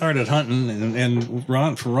first started hunting, and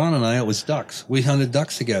for Ron and I, it was ducks. We hunted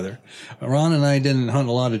ducks together. Ron and I didn't hunt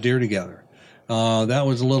a lot of deer together. That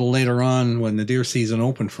was a little later on when the deer season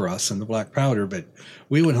opened for us and the black powder, but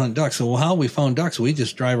we would hunt ducks. So how we found ducks, we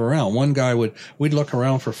just drive around. One guy we'd look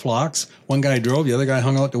around for flocks. One guy drove, the other guy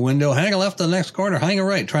hung out the window, hang a left to the next corner, hang a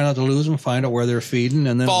right, try not to lose them, find out where they're feeding,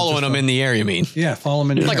 and then Following them in the air, you mean? Yeah, follow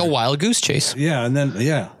them in Like a wild goose chase. Yeah, and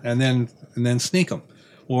then sneak them,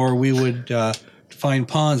 or we would find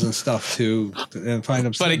ponds and stuff and find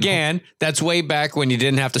them. But again, that's way back when you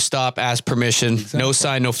didn't have to stop, ask permission, no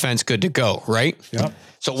sign, no fence, good to go, right? Yep.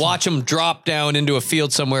 So watch them drop down into a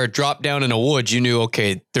field somewhere, drop down in a woods. You knew,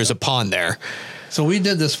 okay, there's a pond there. So we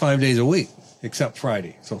did this 5 days a week, except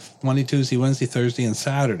Friday. So Monday, Tuesday, Wednesday, Thursday, and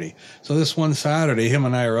Saturday. So this one Saturday, him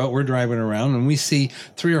and I are out, we're driving around, and we see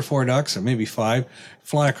 3 or 4 ducks, or maybe 5,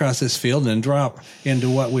 fly across this field and then drop into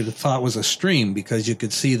what we thought was a stream because you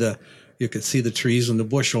could see the trees and the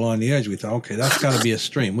bush along the edge. We thought, okay, that's got to be a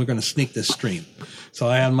stream. We're going to sneak this stream. So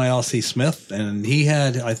I had my LC Smith, and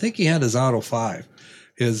I think he had his Auto 5,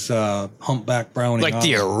 his humpback Browning. Like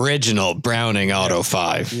the original Browning Auto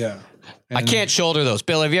 5. Yeah. I can't shoulder those.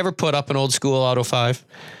 Bill, have you ever put up an old school Auto 5?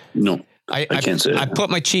 No, I can't say I put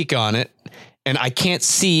my cheek on it, and I can't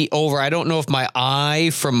see over. I don't know if my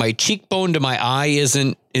eye from my cheekbone to my eye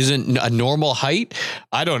isn't a normal height.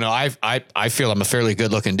 I don't know. I feel I'm a fairly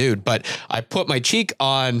good looking dude, but I put my cheek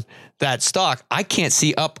on that stock. I can't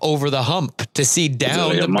see up over the hump to see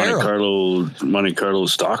down the barrel. Monte Carlo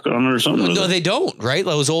stock on it or something? No, they don't, right?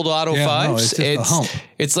 Those old Auto 5s. No, it's just a hump.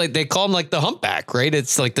 It's like they call them like the humpback, right?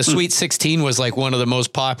 It's like the Sweet 16 was like one of the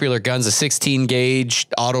most popular guns, a 16 gauge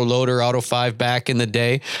auto loader, Auto 5 back in the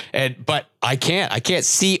day. But I can't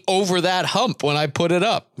see over that hump when I put it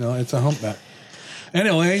up. No, it's a humpback.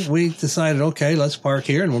 Anyway, we decided, okay, let's park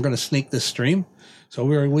here and we're going to sneak this stream. So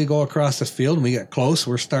we go across the field and we get close.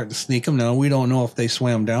 We're starting to sneak them. Now, we don't know if they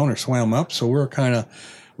swam down or swam up. So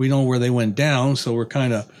we know where they went down. So we're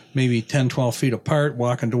kind of maybe 10, 12 feet apart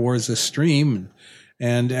walking towards this stream.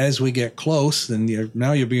 And as we get close, then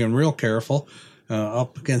now you're being real careful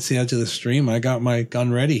up against the edge of the stream. I got my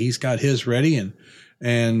gun ready. He's got his ready.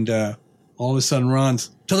 And all of a sudden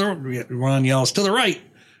Ron yells, "To the right!"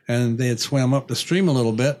 And they had swam up the stream a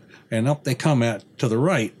little bit, and up they come to the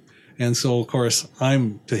right. And so, of course,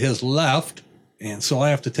 I'm to his left, and so I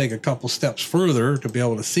have to take a couple steps further to be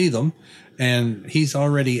able to see them. And he's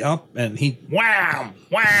already up, and he wham,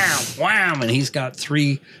 wham, wham, and he's got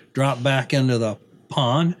 3 drop back into the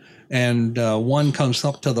pond, and one comes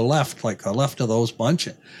up to the left, like the left of those bunch,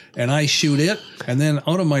 and I shoot it, and then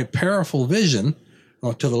out of my peripheral vision,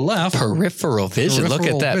 to the left. Peripheral vision. Look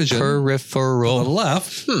at that. Vision, peripheral. to the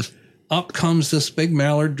left, up comes this big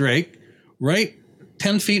mallard drake, right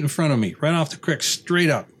 10 feet in front of me, right off the creek, straight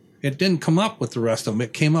up. It didn't come up with the rest of them.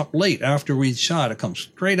 It came up late after we'd shot. It comes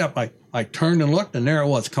straight up. I turned and looked, and there it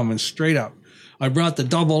was, coming straight up. I brought the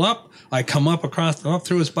double up. I come up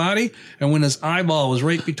through his body, and when his eyeball was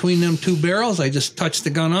right between them 2 barrels, I just touched the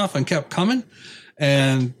gun off and kept coming.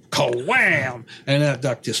 And ka-wham! And that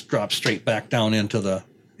duck just dropped straight back down into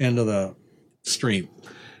the stream.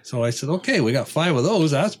 So I said, okay, we got 5 of those.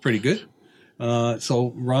 That's pretty good.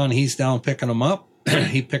 So Ron, he's down picking them up.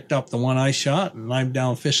 He picked up the one I shot, and I'm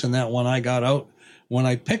down fishing that one I got out. When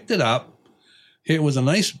I picked it up, it was a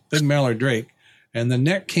nice big mallard drake, and the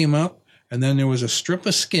neck came up, and then there was a strip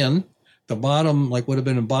of skin, the bottom, like would have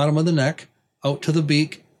been the bottom of the neck, out to the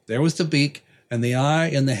beak. There was the beak, and the eye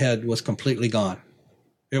and the head was completely gone.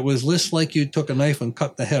 It was just like you took a knife and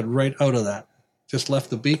cut the head right out of that. Just left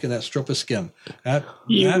the beak and that strip of skin.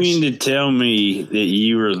 You mean to tell me that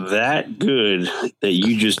you were that good that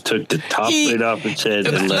you just took the top right off its head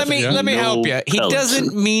and left it? Let me help you. He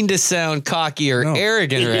doesn't mean to sound cocky or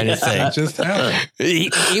arrogant or anything. It just happened.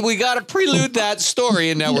 We got to prelude that story,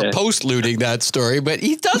 and now we're post-luding that story. But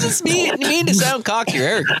he doesn't mean to sound cocky or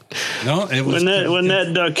arrogant. No, it was when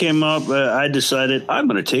that duck came up, I decided I'm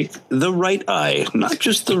going to take the right eye, not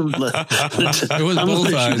just the left. It was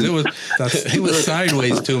both eyes. It was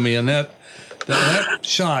sideways to me, and that that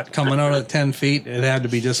shot coming out at 10 feet, it had to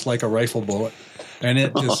be just like a rifle bullet. And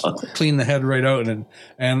it just cleaned the head right out.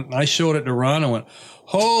 And I showed it to Ron and went,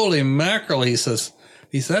 holy mackerel. He says,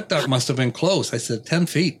 that duck must have been close. I said, 10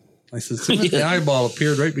 feet. I said, as soon as the eyeball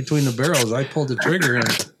appeared right between the barrels, I pulled the trigger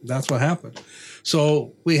and that's what happened.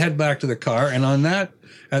 So we head back to the car. And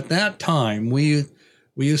at that time, we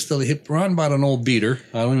used to Ron bought an old beater.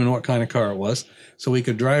 I don't even know what kind of car it was. So we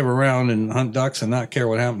could drive around and hunt ducks and not care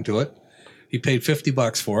what happened to it. He paid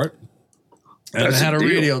 $50 for it. And it had a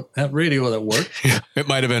radio that worked. It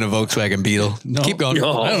might have been a Volkswagen Beetle. No, keep going.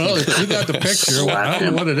 I don't know. You got the picture. I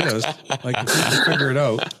don't know what it is. Like, you can figure it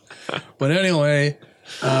out. But anyway,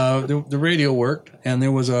 the radio worked, and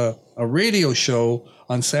there was a radio show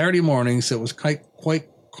on Saturday mornings that was quite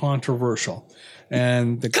controversial.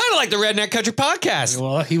 And kind of like the Redneck Country Podcast.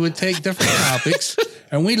 Well, he would take different topics,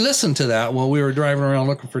 and we listened to that while we were driving around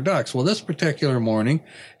looking for ducks. Well, this particular morning,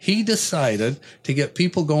 he decided to get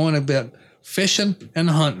people going a bit fishing and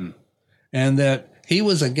hunting, and that he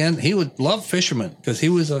would love fishermen because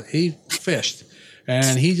he fished,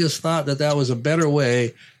 and he just thought that was a better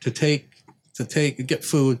way to get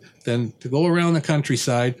food than to go around the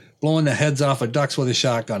countryside blowing the heads off of ducks with a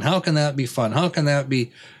shotgun. How can that be fun? How can that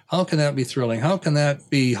be thrilling? How can that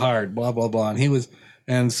be hard? Blah blah blah.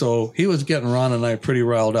 And so he was getting Ron and I pretty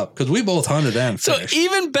riled up because we both hunted and fished. So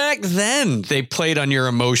even back then, they played on your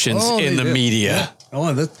emotions in the media. Yeah.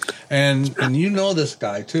 Oh, and you know this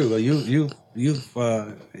guy too.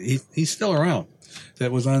 He's still around.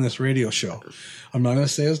 That was on this radio show. I'm not going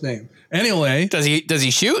to say his name. Anyway, does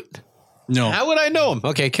he shoot? No. How would I know him?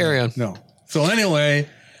 Okay, carry on. No. So anyway,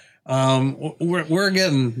 we're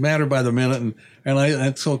getting madder by the minute,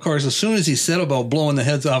 and so of course as soon as he said about blowing the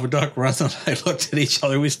heads off a duck, Russ and I looked at each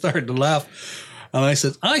other. We started to laugh, and I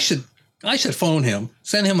said, I should phone him,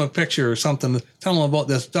 send him a picture or something, tell him about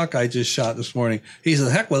this duck I just shot this morning. He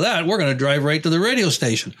said, heck with that. We're going to drive right to the radio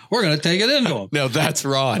station. We're going to take it into him. No, that's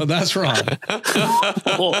Ron. Oh, that's Ron.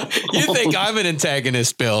 You think I'm an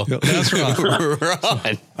antagonist, Bill? No, that's Ron.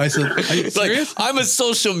 Ron. I said, are you serious? I'm a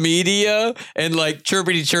social media and like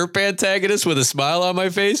chirpity chirp antagonist with a smile on my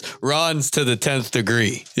face. Ron's to the 10th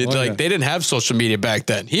degree. They didn't have social media back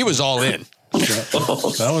then. He was all in.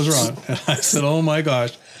 That was Ron. And I said, oh my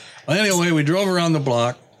gosh. Anyway, we drove around the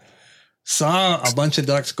block, saw a bunch of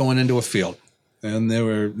ducks going into a field, and they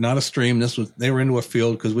were not a stream. They were into a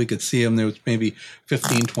field because we could see them. There was maybe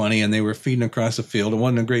 15, 20, and they were feeding across the field. It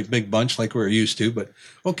wasn't a great big bunch like we were used to, but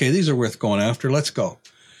okay, these are worth going after. Let's go.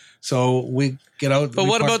 So we get out. But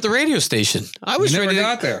what about the radio station? We never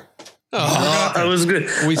got there. I was good.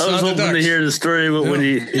 I was hoping to hear the story about when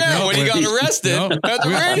he got arrested at the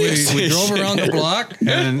radio station. We drove around the block,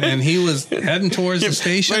 and he was heading towards the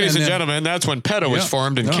station. Ladies and gentlemen, that's when PETA was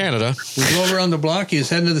formed in Canada. We drove around the block. He was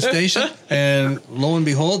heading to the station, and lo and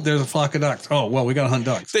behold, there's a flock of ducks. Oh, well, we got to hunt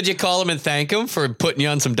ducks. Did you call him and thank him for putting you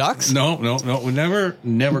on some ducks? No. We never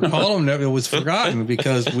called him. It was forgotten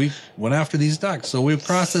because we went after these ducks. So we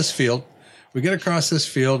crossed this field. We get across this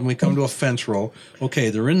field and we come to a fence row. Okay,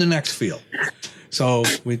 they're in the next field. So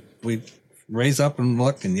we raise up and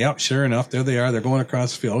look, and yep, sure enough, there they are. They're going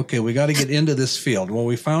across the field. Okay, we got to get into this field. Well,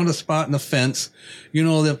 we found a spot in the fence. You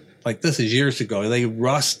know, that this is years ago. They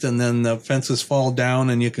rust and then the fences fall down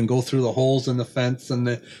and you can go through the holes in the fence and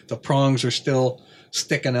the prongs are still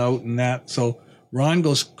sticking out and that. So Ron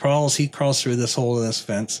crawls through this hole of this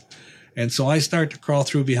fence. And so I start to crawl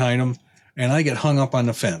through behind him. And I get hung up on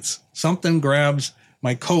the fence. Something grabs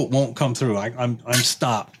my coat, won't come through. I'm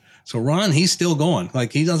stopped. So Ron, he's still going.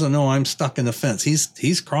 Like he doesn't know I'm stuck in the fence.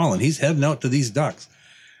 He's crawling. He's heading out to these ducks.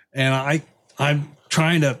 And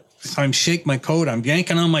I'm shake my coat. I'm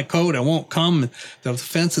yanking on my coat. It won't come. The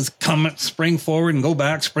fence is coming, spring forward and go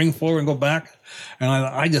back, spring forward and go back. And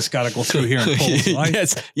I just got to go through here and pull.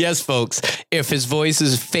 So yes, folks. If his voice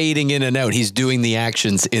is fading in and out, he's doing the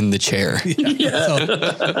actions in the chair.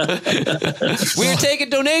 We're taking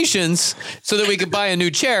donations so that we could buy a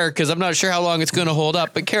new chair because I'm not sure how long it's going to hold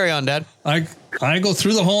up. But carry on, Dad. I go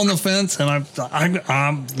through the hole in the fence, and I'm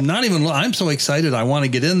not even. I'm so excited. I want to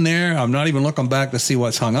get in there. I'm not even looking back to see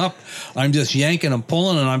what's hung up. I'm just yanking and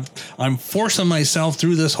pulling, and I'm forcing myself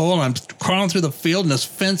through this hole. And I'm crawling through the field, and this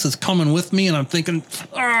fence is coming with me. And I'm thinking,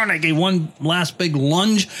 and I gave one last big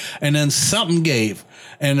lunge, and then something gave,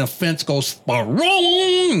 and the fence goes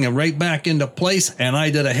and right back into place. And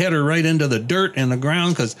I did a header right into the dirt and the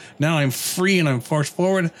ground because now I'm free and I'm forced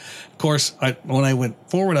forward. Of course, when I went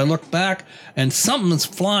forward, I looked back and something's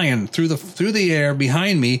flying through the air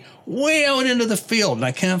behind me, way out into the field. And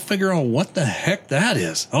I can't figure out what the heck that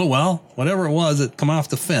is. Oh, well, whatever it was, it come off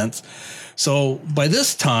the fence. So by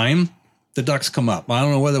this time, the ducks come up. I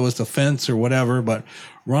don't know whether it was the fence or whatever, but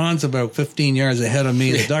Ron's about 15 yards ahead of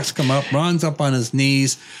me. The ducks come up. Ron's up on his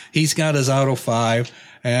knees. He's got his auto 5,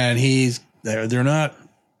 and they're not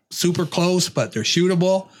super close, but they're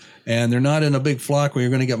shootable, and they're not in a big flock where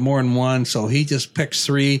you're going to get more than one. So he just picks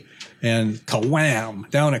 3, and kawam,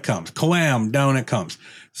 down it comes. Kawam, down it comes.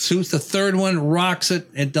 Shoots the third one, rocks it.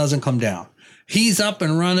 It doesn't come down. He's up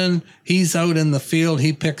and running. He's out in the field.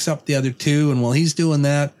 He picks up the other 2, and while he's doing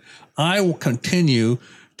that, I will continue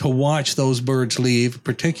to watch those birds leave,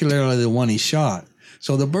 particularly the one he shot.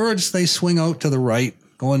 So the birds, they swing out to the right,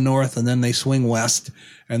 going north, and then they swing west,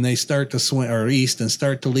 and they start to swing or east and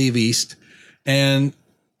start to leave east. And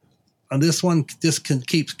this one just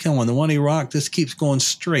keeps killing. The one he rocked just keeps going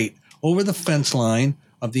straight over the fence line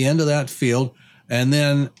of the end of that field, and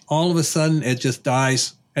then all of a sudden it just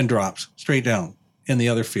dies and drops straight down in the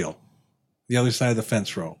other field, the other side of the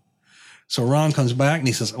fence row. So Ron comes back and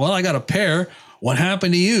he says, well, I got a pair. What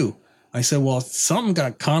happened to you? I said, well, something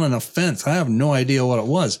got caught in a fence. I have no idea what it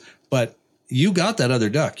was, but you got that other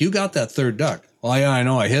duck. You got that third duck. Well, yeah, I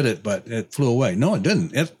know I hit it, but it flew away. No, it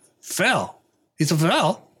didn't. It fell. He said,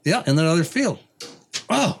 fell? Yeah, in that other field.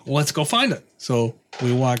 Oh, well, let's go find it. So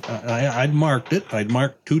we walked. I'd marked it. I'd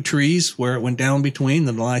marked 2 trees where it went down between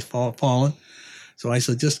the line fallen. So I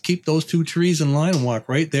said, just keep those 2 trees in line and walk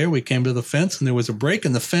right there. We came to the fence, and there was a break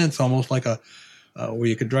in the fence, almost like where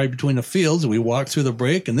you could drive between the fields. We walked through the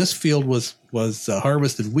break, and this field was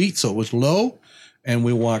harvested wheat, so it was low, and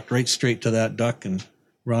we walked right straight to that duck, and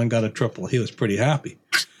Ron got a triple. He was pretty happy.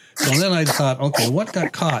 So then I thought, okay, what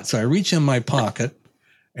got caught? So I reach in my pocket,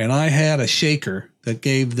 and I had a shaker that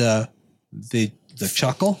gave the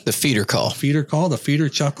chuckle. The feeder call. The feeder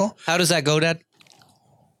chuckle. How does that go, Dad?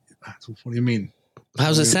 What do you mean?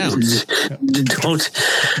 How's it sound? Don't.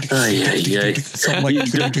 Something like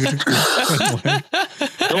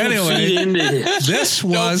anyway, this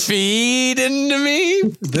was Don't feed into me.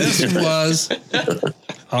 This was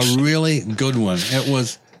a really good one. It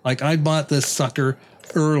was like I bought this sucker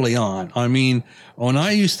early on. I mean, when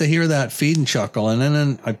I used to hear that feed and chuckle, and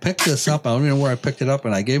then I picked this up. I don't even know where I picked it up,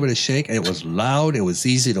 and I gave it a shake. It was loud. It was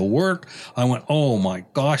easy to work. I went, oh my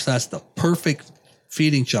gosh, that's the perfect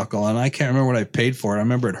feeding chuckle, and I can't remember what I paid for it. I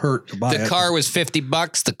remember it hurt to buy it. The car was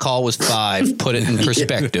 $50. The call was $5. Put it in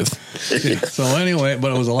perspective. Yeah. So anyway, but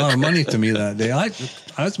it was a lot of money to me that day. I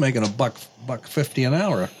was making $1.50 an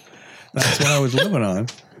hour. That's what I was living on.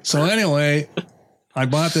 So anyway, I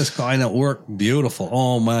bought this car and it worked beautiful.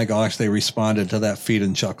 Oh my gosh, they responded to that feed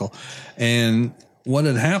and chuckle. And what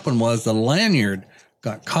had happened was the lanyard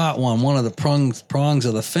got caught on one of the prongs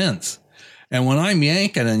of the fence. And when I'm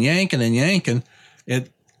yanking,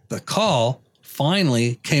 the call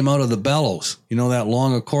finally came out of the bellows. You know, that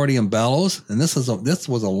long accordion bellows? And this was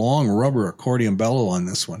a long rubber accordion bellow on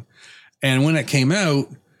this one. And when it came out,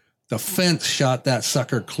 the fence shot that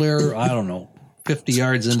sucker clear, I don't know, 50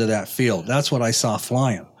 yards into that field. That's what I saw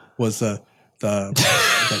flying, was the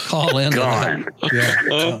call in. Gone.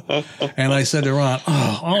 Yeah. And I said to Ron,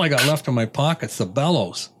 all I got left in my pocket's the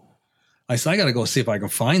bellows. I said, I got to go see if I can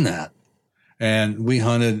find that. And we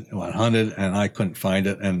hunted, and I couldn't find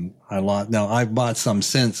it, and I lost. Now, I've bought some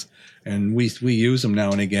since, and we use them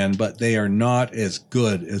now and again, but they are not as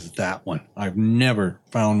good as that one. I've never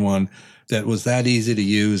found one that was that easy to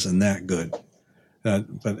use and that good. But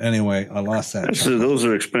anyway, I lost that. So those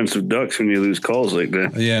are expensive ducks when you lose calls like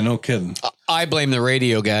that. Yeah, no kidding. I blame the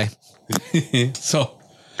radio guy. So,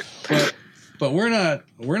 but we're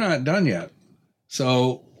not done yet.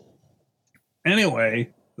 So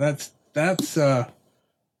anyway, that's let's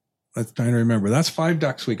try to remember. That's 5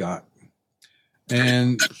 ducks we got.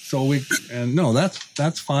 And so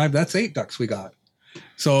that's 5. That's 8 ducks we got.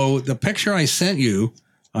 So the picture I sent you,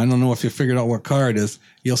 I don't know if you figured out what car it is.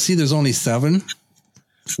 You'll see there's only 7.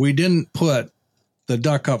 We didn't put the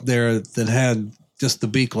duck up there that had just the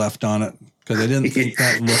beak left on it because I didn't think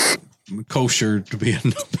that looked kosher to be in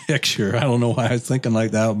the picture. I don't know why I was thinking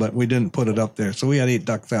like that, but we didn't put it up there. So we had 8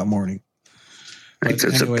 ducks that morning. I think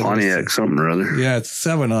it's anyway, a Pontiac something or other. Yeah, it's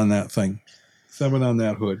 7 on that thing. 7 on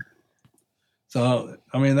that hood. So,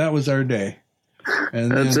 I mean, that was our day.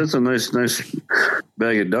 And that's a nice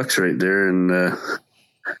bag of ducks right there. And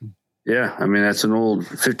yeah, I mean, that's an old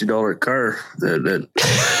 $50 car that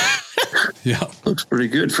yeah, looks pretty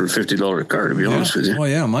good for a $50 car, to be honest with you. Well,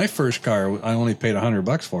 yeah, my first car, I only paid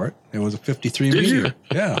 $100 for it. It was a 53 Meteor.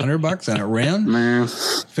 Yeah, $100, and it ran. Man,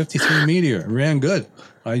 53 Meteor. It ran good.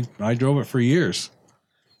 I drove it for years.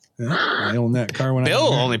 Yeah, I owned that car when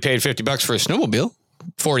Bill only paid $50 for a snowmobile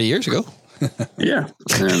 40 years ago. Yeah,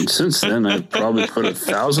 and since then I've probably put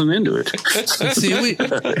 1,000 into it. See, you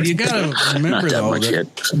got to remember though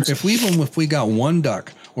that if we got one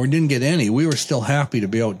duck or didn't get any, we were still happy to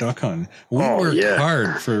be out duck hunting. We worked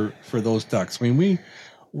hard for those ducks. I mean,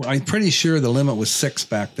 I'm pretty sure the limit was 6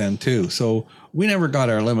 back then too. So we never got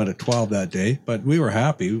our limit at 12 that day, but we were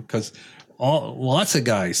happy because lots of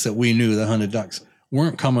guys that we knew that hunted ducks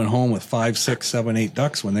weren't coming home with 5, 6, 7, 8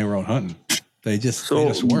 ducks when they were out hunting. They just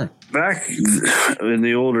weren't. Back in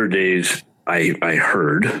the older days, I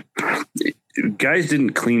heard guys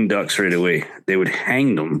didn't clean ducks right away. They would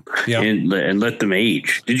hang them and let them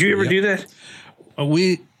age. Did you ever do that?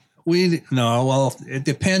 No. Well, it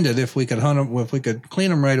depended if we could hunt them. If we could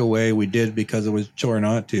clean them right away, we did because it was a chore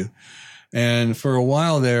not to. And for a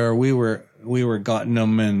while there, we were gutting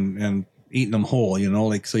them and eating them whole. You know,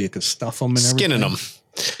 like so you could stuff them and skinning everything.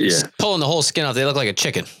 them. Yeah, just pulling the whole skin off. They look like a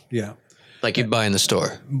chicken. Yeah. Like you'd buy in the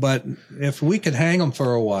store. But if we could hang them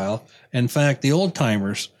for a while, in fact, the old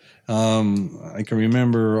timers, I can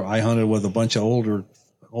remember I hunted with a bunch of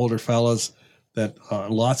older fellas that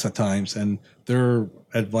lots of times, and their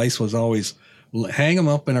advice was always hang them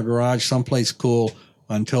up in a garage someplace cool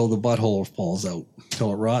until the butthole falls out,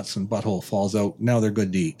 until it rots and butthole falls out. Now they're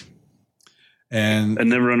good to eat. And I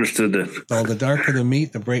never understood that. So the darker the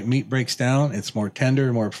meat, meat breaks down. It's more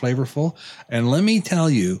tender, more flavorful. And let me tell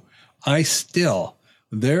you,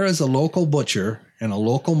 there is a local butcher in a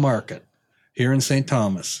local market here in St.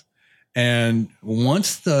 Thomas. And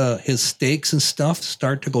once his steaks and stuff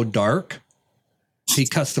start to go dark, he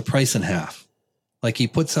cuts the price in half. Like he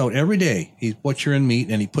puts out every day, he's butchering meat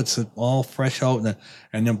and he puts it all fresh out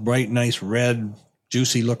and then bright, nice, red,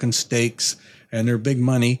 juicy looking steaks, and they're big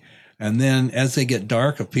money. And then as they get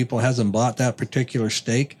dark, if people hasn't bought that particular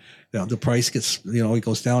steak, the price gets, it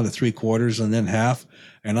goes down to 3/4 and then half.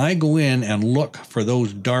 And I go in and look for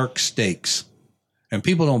those dark steaks. And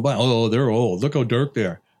people don't buy, they're old. Look how dark they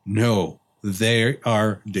are. No, they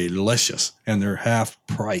are delicious. And they're half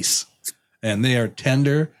price. And they are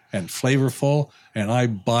tender and flavorful. And I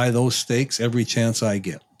buy those steaks every chance I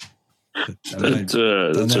get. That's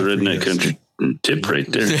a redneck country tip right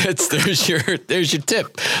there. There's your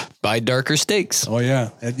tip. Buy darker steaks. Oh,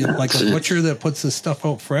 yeah. Like a butcher that puts the stuff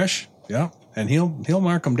out fresh. Yeah. And he'll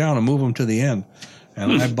mark them down and move them to the end.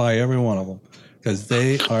 And I buy every one of them because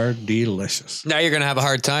they are delicious. Now you're going to have a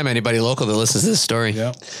hard time, anybody local that listens to this story.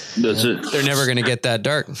 Yeah. That's it. They're never going to get that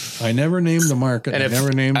dark. I never named the market. And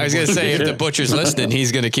I was going to say, if the butcher's listening,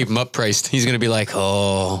 he's going to keep them up priced. He's going to be like,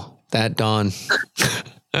 that Don.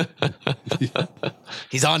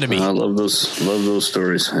 He's on to me. I love those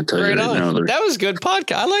stories. I tell you right now. That was a good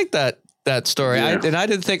podcast. I like that story. Yeah. I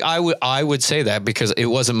didn't think I would say that because it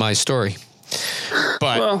wasn't my story.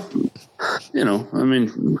 But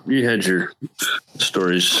you had your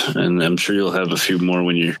stories, and I'm sure you'll have a few more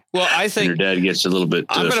when your dad gets a little bit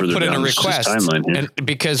I'm going to put in a request, and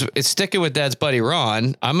because it's sticking with Dad's buddy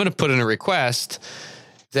Ron, I'm going to put in a request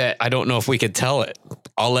that I don't know if we could tell it.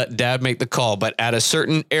 I'll let Dad make the call, but at a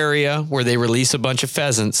certain area where they release a bunch of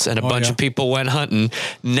pheasants and a bunch of people went hunting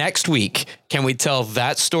next week, can we tell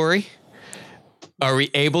that story? Are we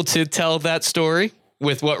able to tell that story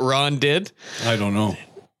with what Ron did? I don't know.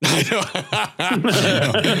 It's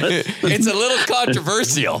a little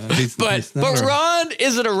controversial, but Ron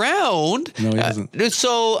isn't around. No, he isn't.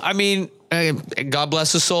 So, I mean, God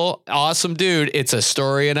bless his soul. Awesome dude. It's a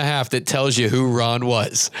story and a half that tells you who Ron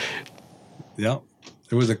was. Yeah.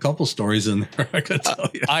 There was a couple stories in there, I could tell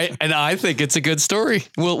you. I think it's a good story.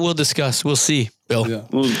 We'll discuss. We'll see, Bill. Yeah.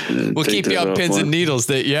 We'll keep you on pins and needles.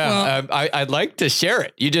 I'd like to share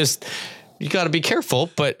it. You got to be careful,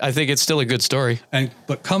 but I think it's still a good story.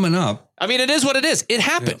 But coming up, I mean, it is what it is. It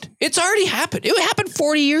happened. Yeah. It's already happened. It happened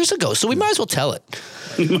 40 years ago, so we might as well tell it.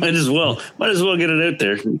 Might as well get it out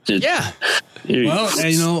there. Yeah.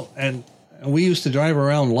 Well, and we used to drive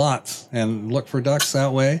around lots and look for ducks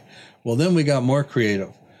that way. Well, then we got more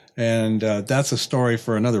creative, and that's a story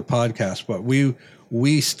for another podcast. But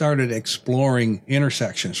we started exploring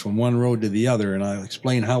intersections from one road to the other, and I'll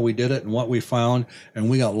explain how we did it and what we found. And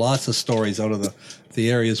we got lots of stories out of the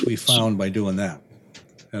areas we found by doing that.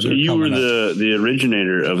 And so you were the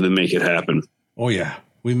originator of the Make It Happen. Oh, yeah.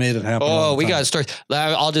 We made it happen. Oh, we got stories.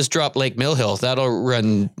 I'll just drop Lake Mill Hill. That'll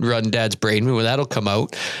run Dad's brain. That'll come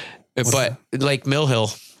out. But Lake Mill Hill.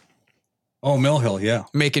 Oh, Mill Hill, yeah.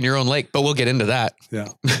 Making your own lake, but we'll get into that. Yeah.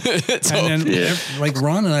 Like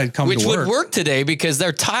Ron and I'd come to work. Which would work today because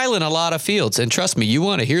they're tiling a lot of fields. And trust me, you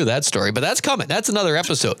want to hear that story, but that's coming. That's another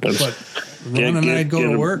episode. But Ron and I'd go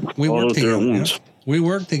to work. We worked together. Yeah. We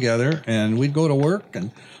worked together and we'd go to work. And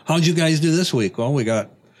how'd you guys do this week? Well, we got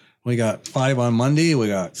We got 5 on Monday. We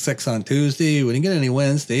got 6 on Tuesday. We didn't get any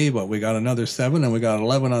Wednesday, but we got another 7, and we got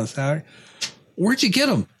 11 on Saturday. Where'd you get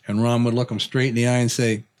them? And Ron would look him straight in the eye and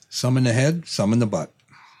say, some in the head, some in the butt.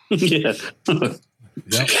 Yeah.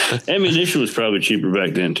 Yep. Ammunition was probably cheaper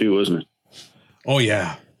back then too, wasn't it? Oh,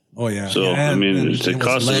 yeah. Oh, yeah. So, yeah. I mean, and it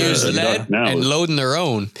costs Use a lead duck now. and loading their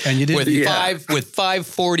own. And you did with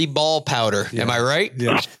 540 ball powder. Yeah. Am I right?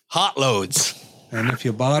 Yeah. Hot loads. And if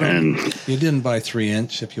you bought them, you didn't buy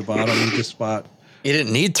 3-inch. If you bought them, you just bought You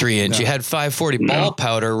didn't need 3-inch. No. You had 540 ball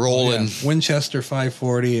powder rolling. Winchester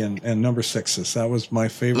 540 and number 6s. That was my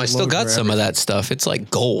favorite. I still got some of that stuff. It's like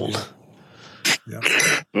gold. Yeah.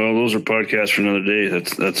 Well, those are podcasts for another day.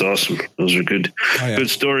 That's awesome. Those are good, good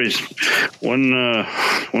stories. One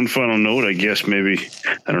final note, I guess maybe,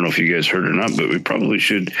 I don't know if you guys heard or not, but we probably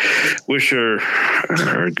should wish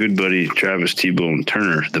our good buddy Travis T-Bone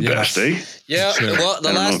Turner the best, eh? Yeah. Sure. Well,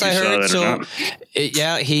 the last I heard,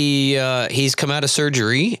 he's come out of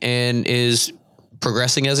surgery and is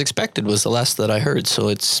progressing as expected was the last that I heard. So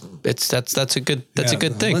that's a good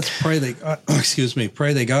thing. Let's pray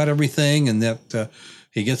pray they got everything and that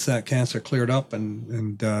he gets that cancer cleared up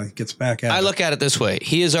and gets back at it. I look at it this way.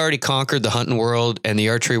 He has already conquered the hunting world and the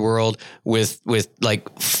archery world with like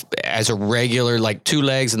as a regular, like 2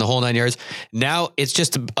 legs and the whole 9 yards. Now it's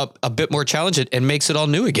just a bit more challenging and makes it all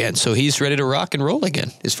new again. So he's ready to rock and roll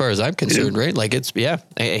again, as far as I'm concerned, right? Like I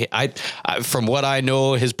from what I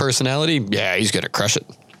know, his personality, he's going to crush it.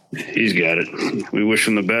 He's got it. We wish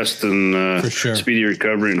him the best and For sure. speedy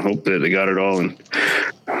recovery and hope that they got it all and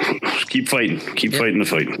keep fighting. Keep fighting the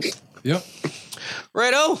fight. Yep.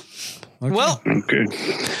 Righto. Okay. Well, Okay.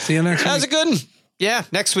 See you next that was week. a good one. Yeah,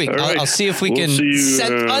 next week. All right. I'll see if we We'll can see you,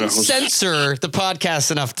 uncensor the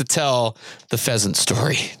podcast enough to tell the pheasant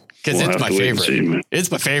story. Because We'll it's have my to wait and favorite. see, man.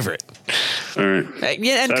 It's my favorite. All right.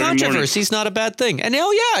 Yeah, and Saturday controversy is not a bad thing. And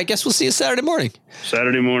I guess we'll see you Saturday morning.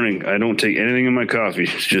 Saturday morning. I don't take anything in my coffee.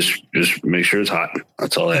 Just make sure it's hot.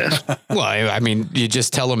 That's all I ask. Well, I mean, you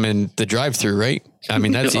just tell them in the drive-through, right? I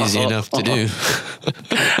mean, that's easy enough to do.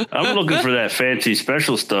 I'm looking for that fancy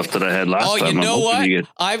special stuff that I had last time. Oh, you know I'm hoping what? to get-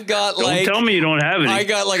 I've got Don't tell me you don't have any. I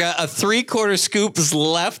got like a 3/4 scoops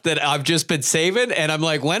left that I've just been saving, and I'm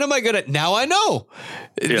like, when am I gonna? Now I know.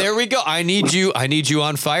 Yeah. There we go. I need you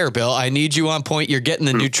on fire, Bill. I need you on point. You're getting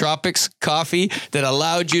the Nootropics coffee that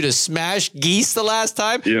allowed you to smash geese the last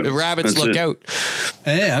time. Yeah, The rabbits that's look it. out.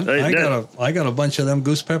 And Hey, I got a bunch of them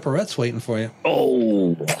goose pepperettes waiting for you.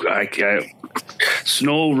 Oh,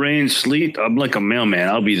 snow, rain, sleet. I'm like a mailman.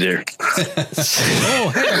 I'll be there.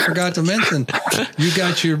 Oh, hey, I forgot to mention, you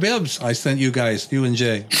got your bibs. I sent you guys, you and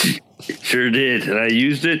Jay. Sure did. And I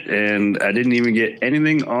used it, and I didn't even get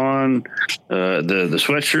anything on the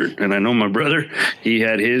sweatshirt. And I know my brother, he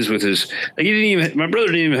had his with his. My brother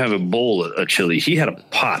didn't even have a bowl of chili. He had a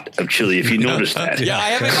pot of chili. If you noticed that. Yeah, I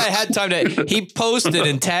haven't had time to. He posted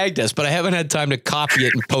and tagged us, but I haven't had time to copy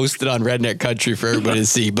it and post it on Redneck Country for everybody to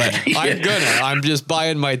see. But I'm just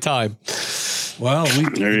buying my time. Well,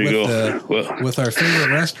 There you go. With our favorite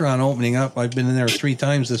restaurant opening up, I've been in there 3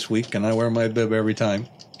 times this week, and I wear my bib every time.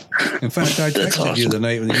 In fact, I texted you the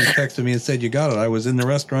night when you texted me and said you got it. I was in the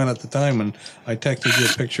restaurant at the time, and I texted you a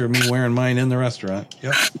picture of me wearing mine in the restaurant.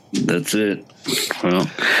 Yep. That's it. Well,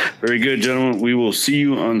 very good, gentlemen. We will see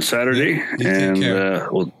you on Saturday, You take and care.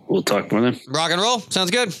 we'll talk more then. Rock and roll.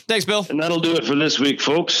 Sounds good. Thanks, Bill. And that'll do it for this week,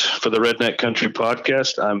 folks. For the Redneck Country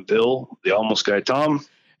Podcast, I'm Bill, the Almost Guy Tom.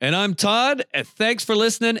 And I'm Todd. Thanks for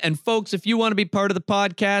listening. And folks, if you want to be part of the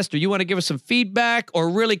podcast or you want to give us some feedback or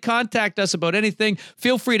really contact us about anything,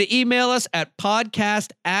 feel free to email us at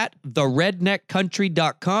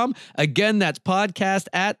podcast@theredneckcountry.com. Again, that's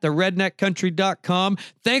podcast@theredneckcountry.com.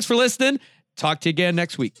 Thanks for listening. Talk to you again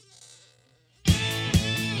next week.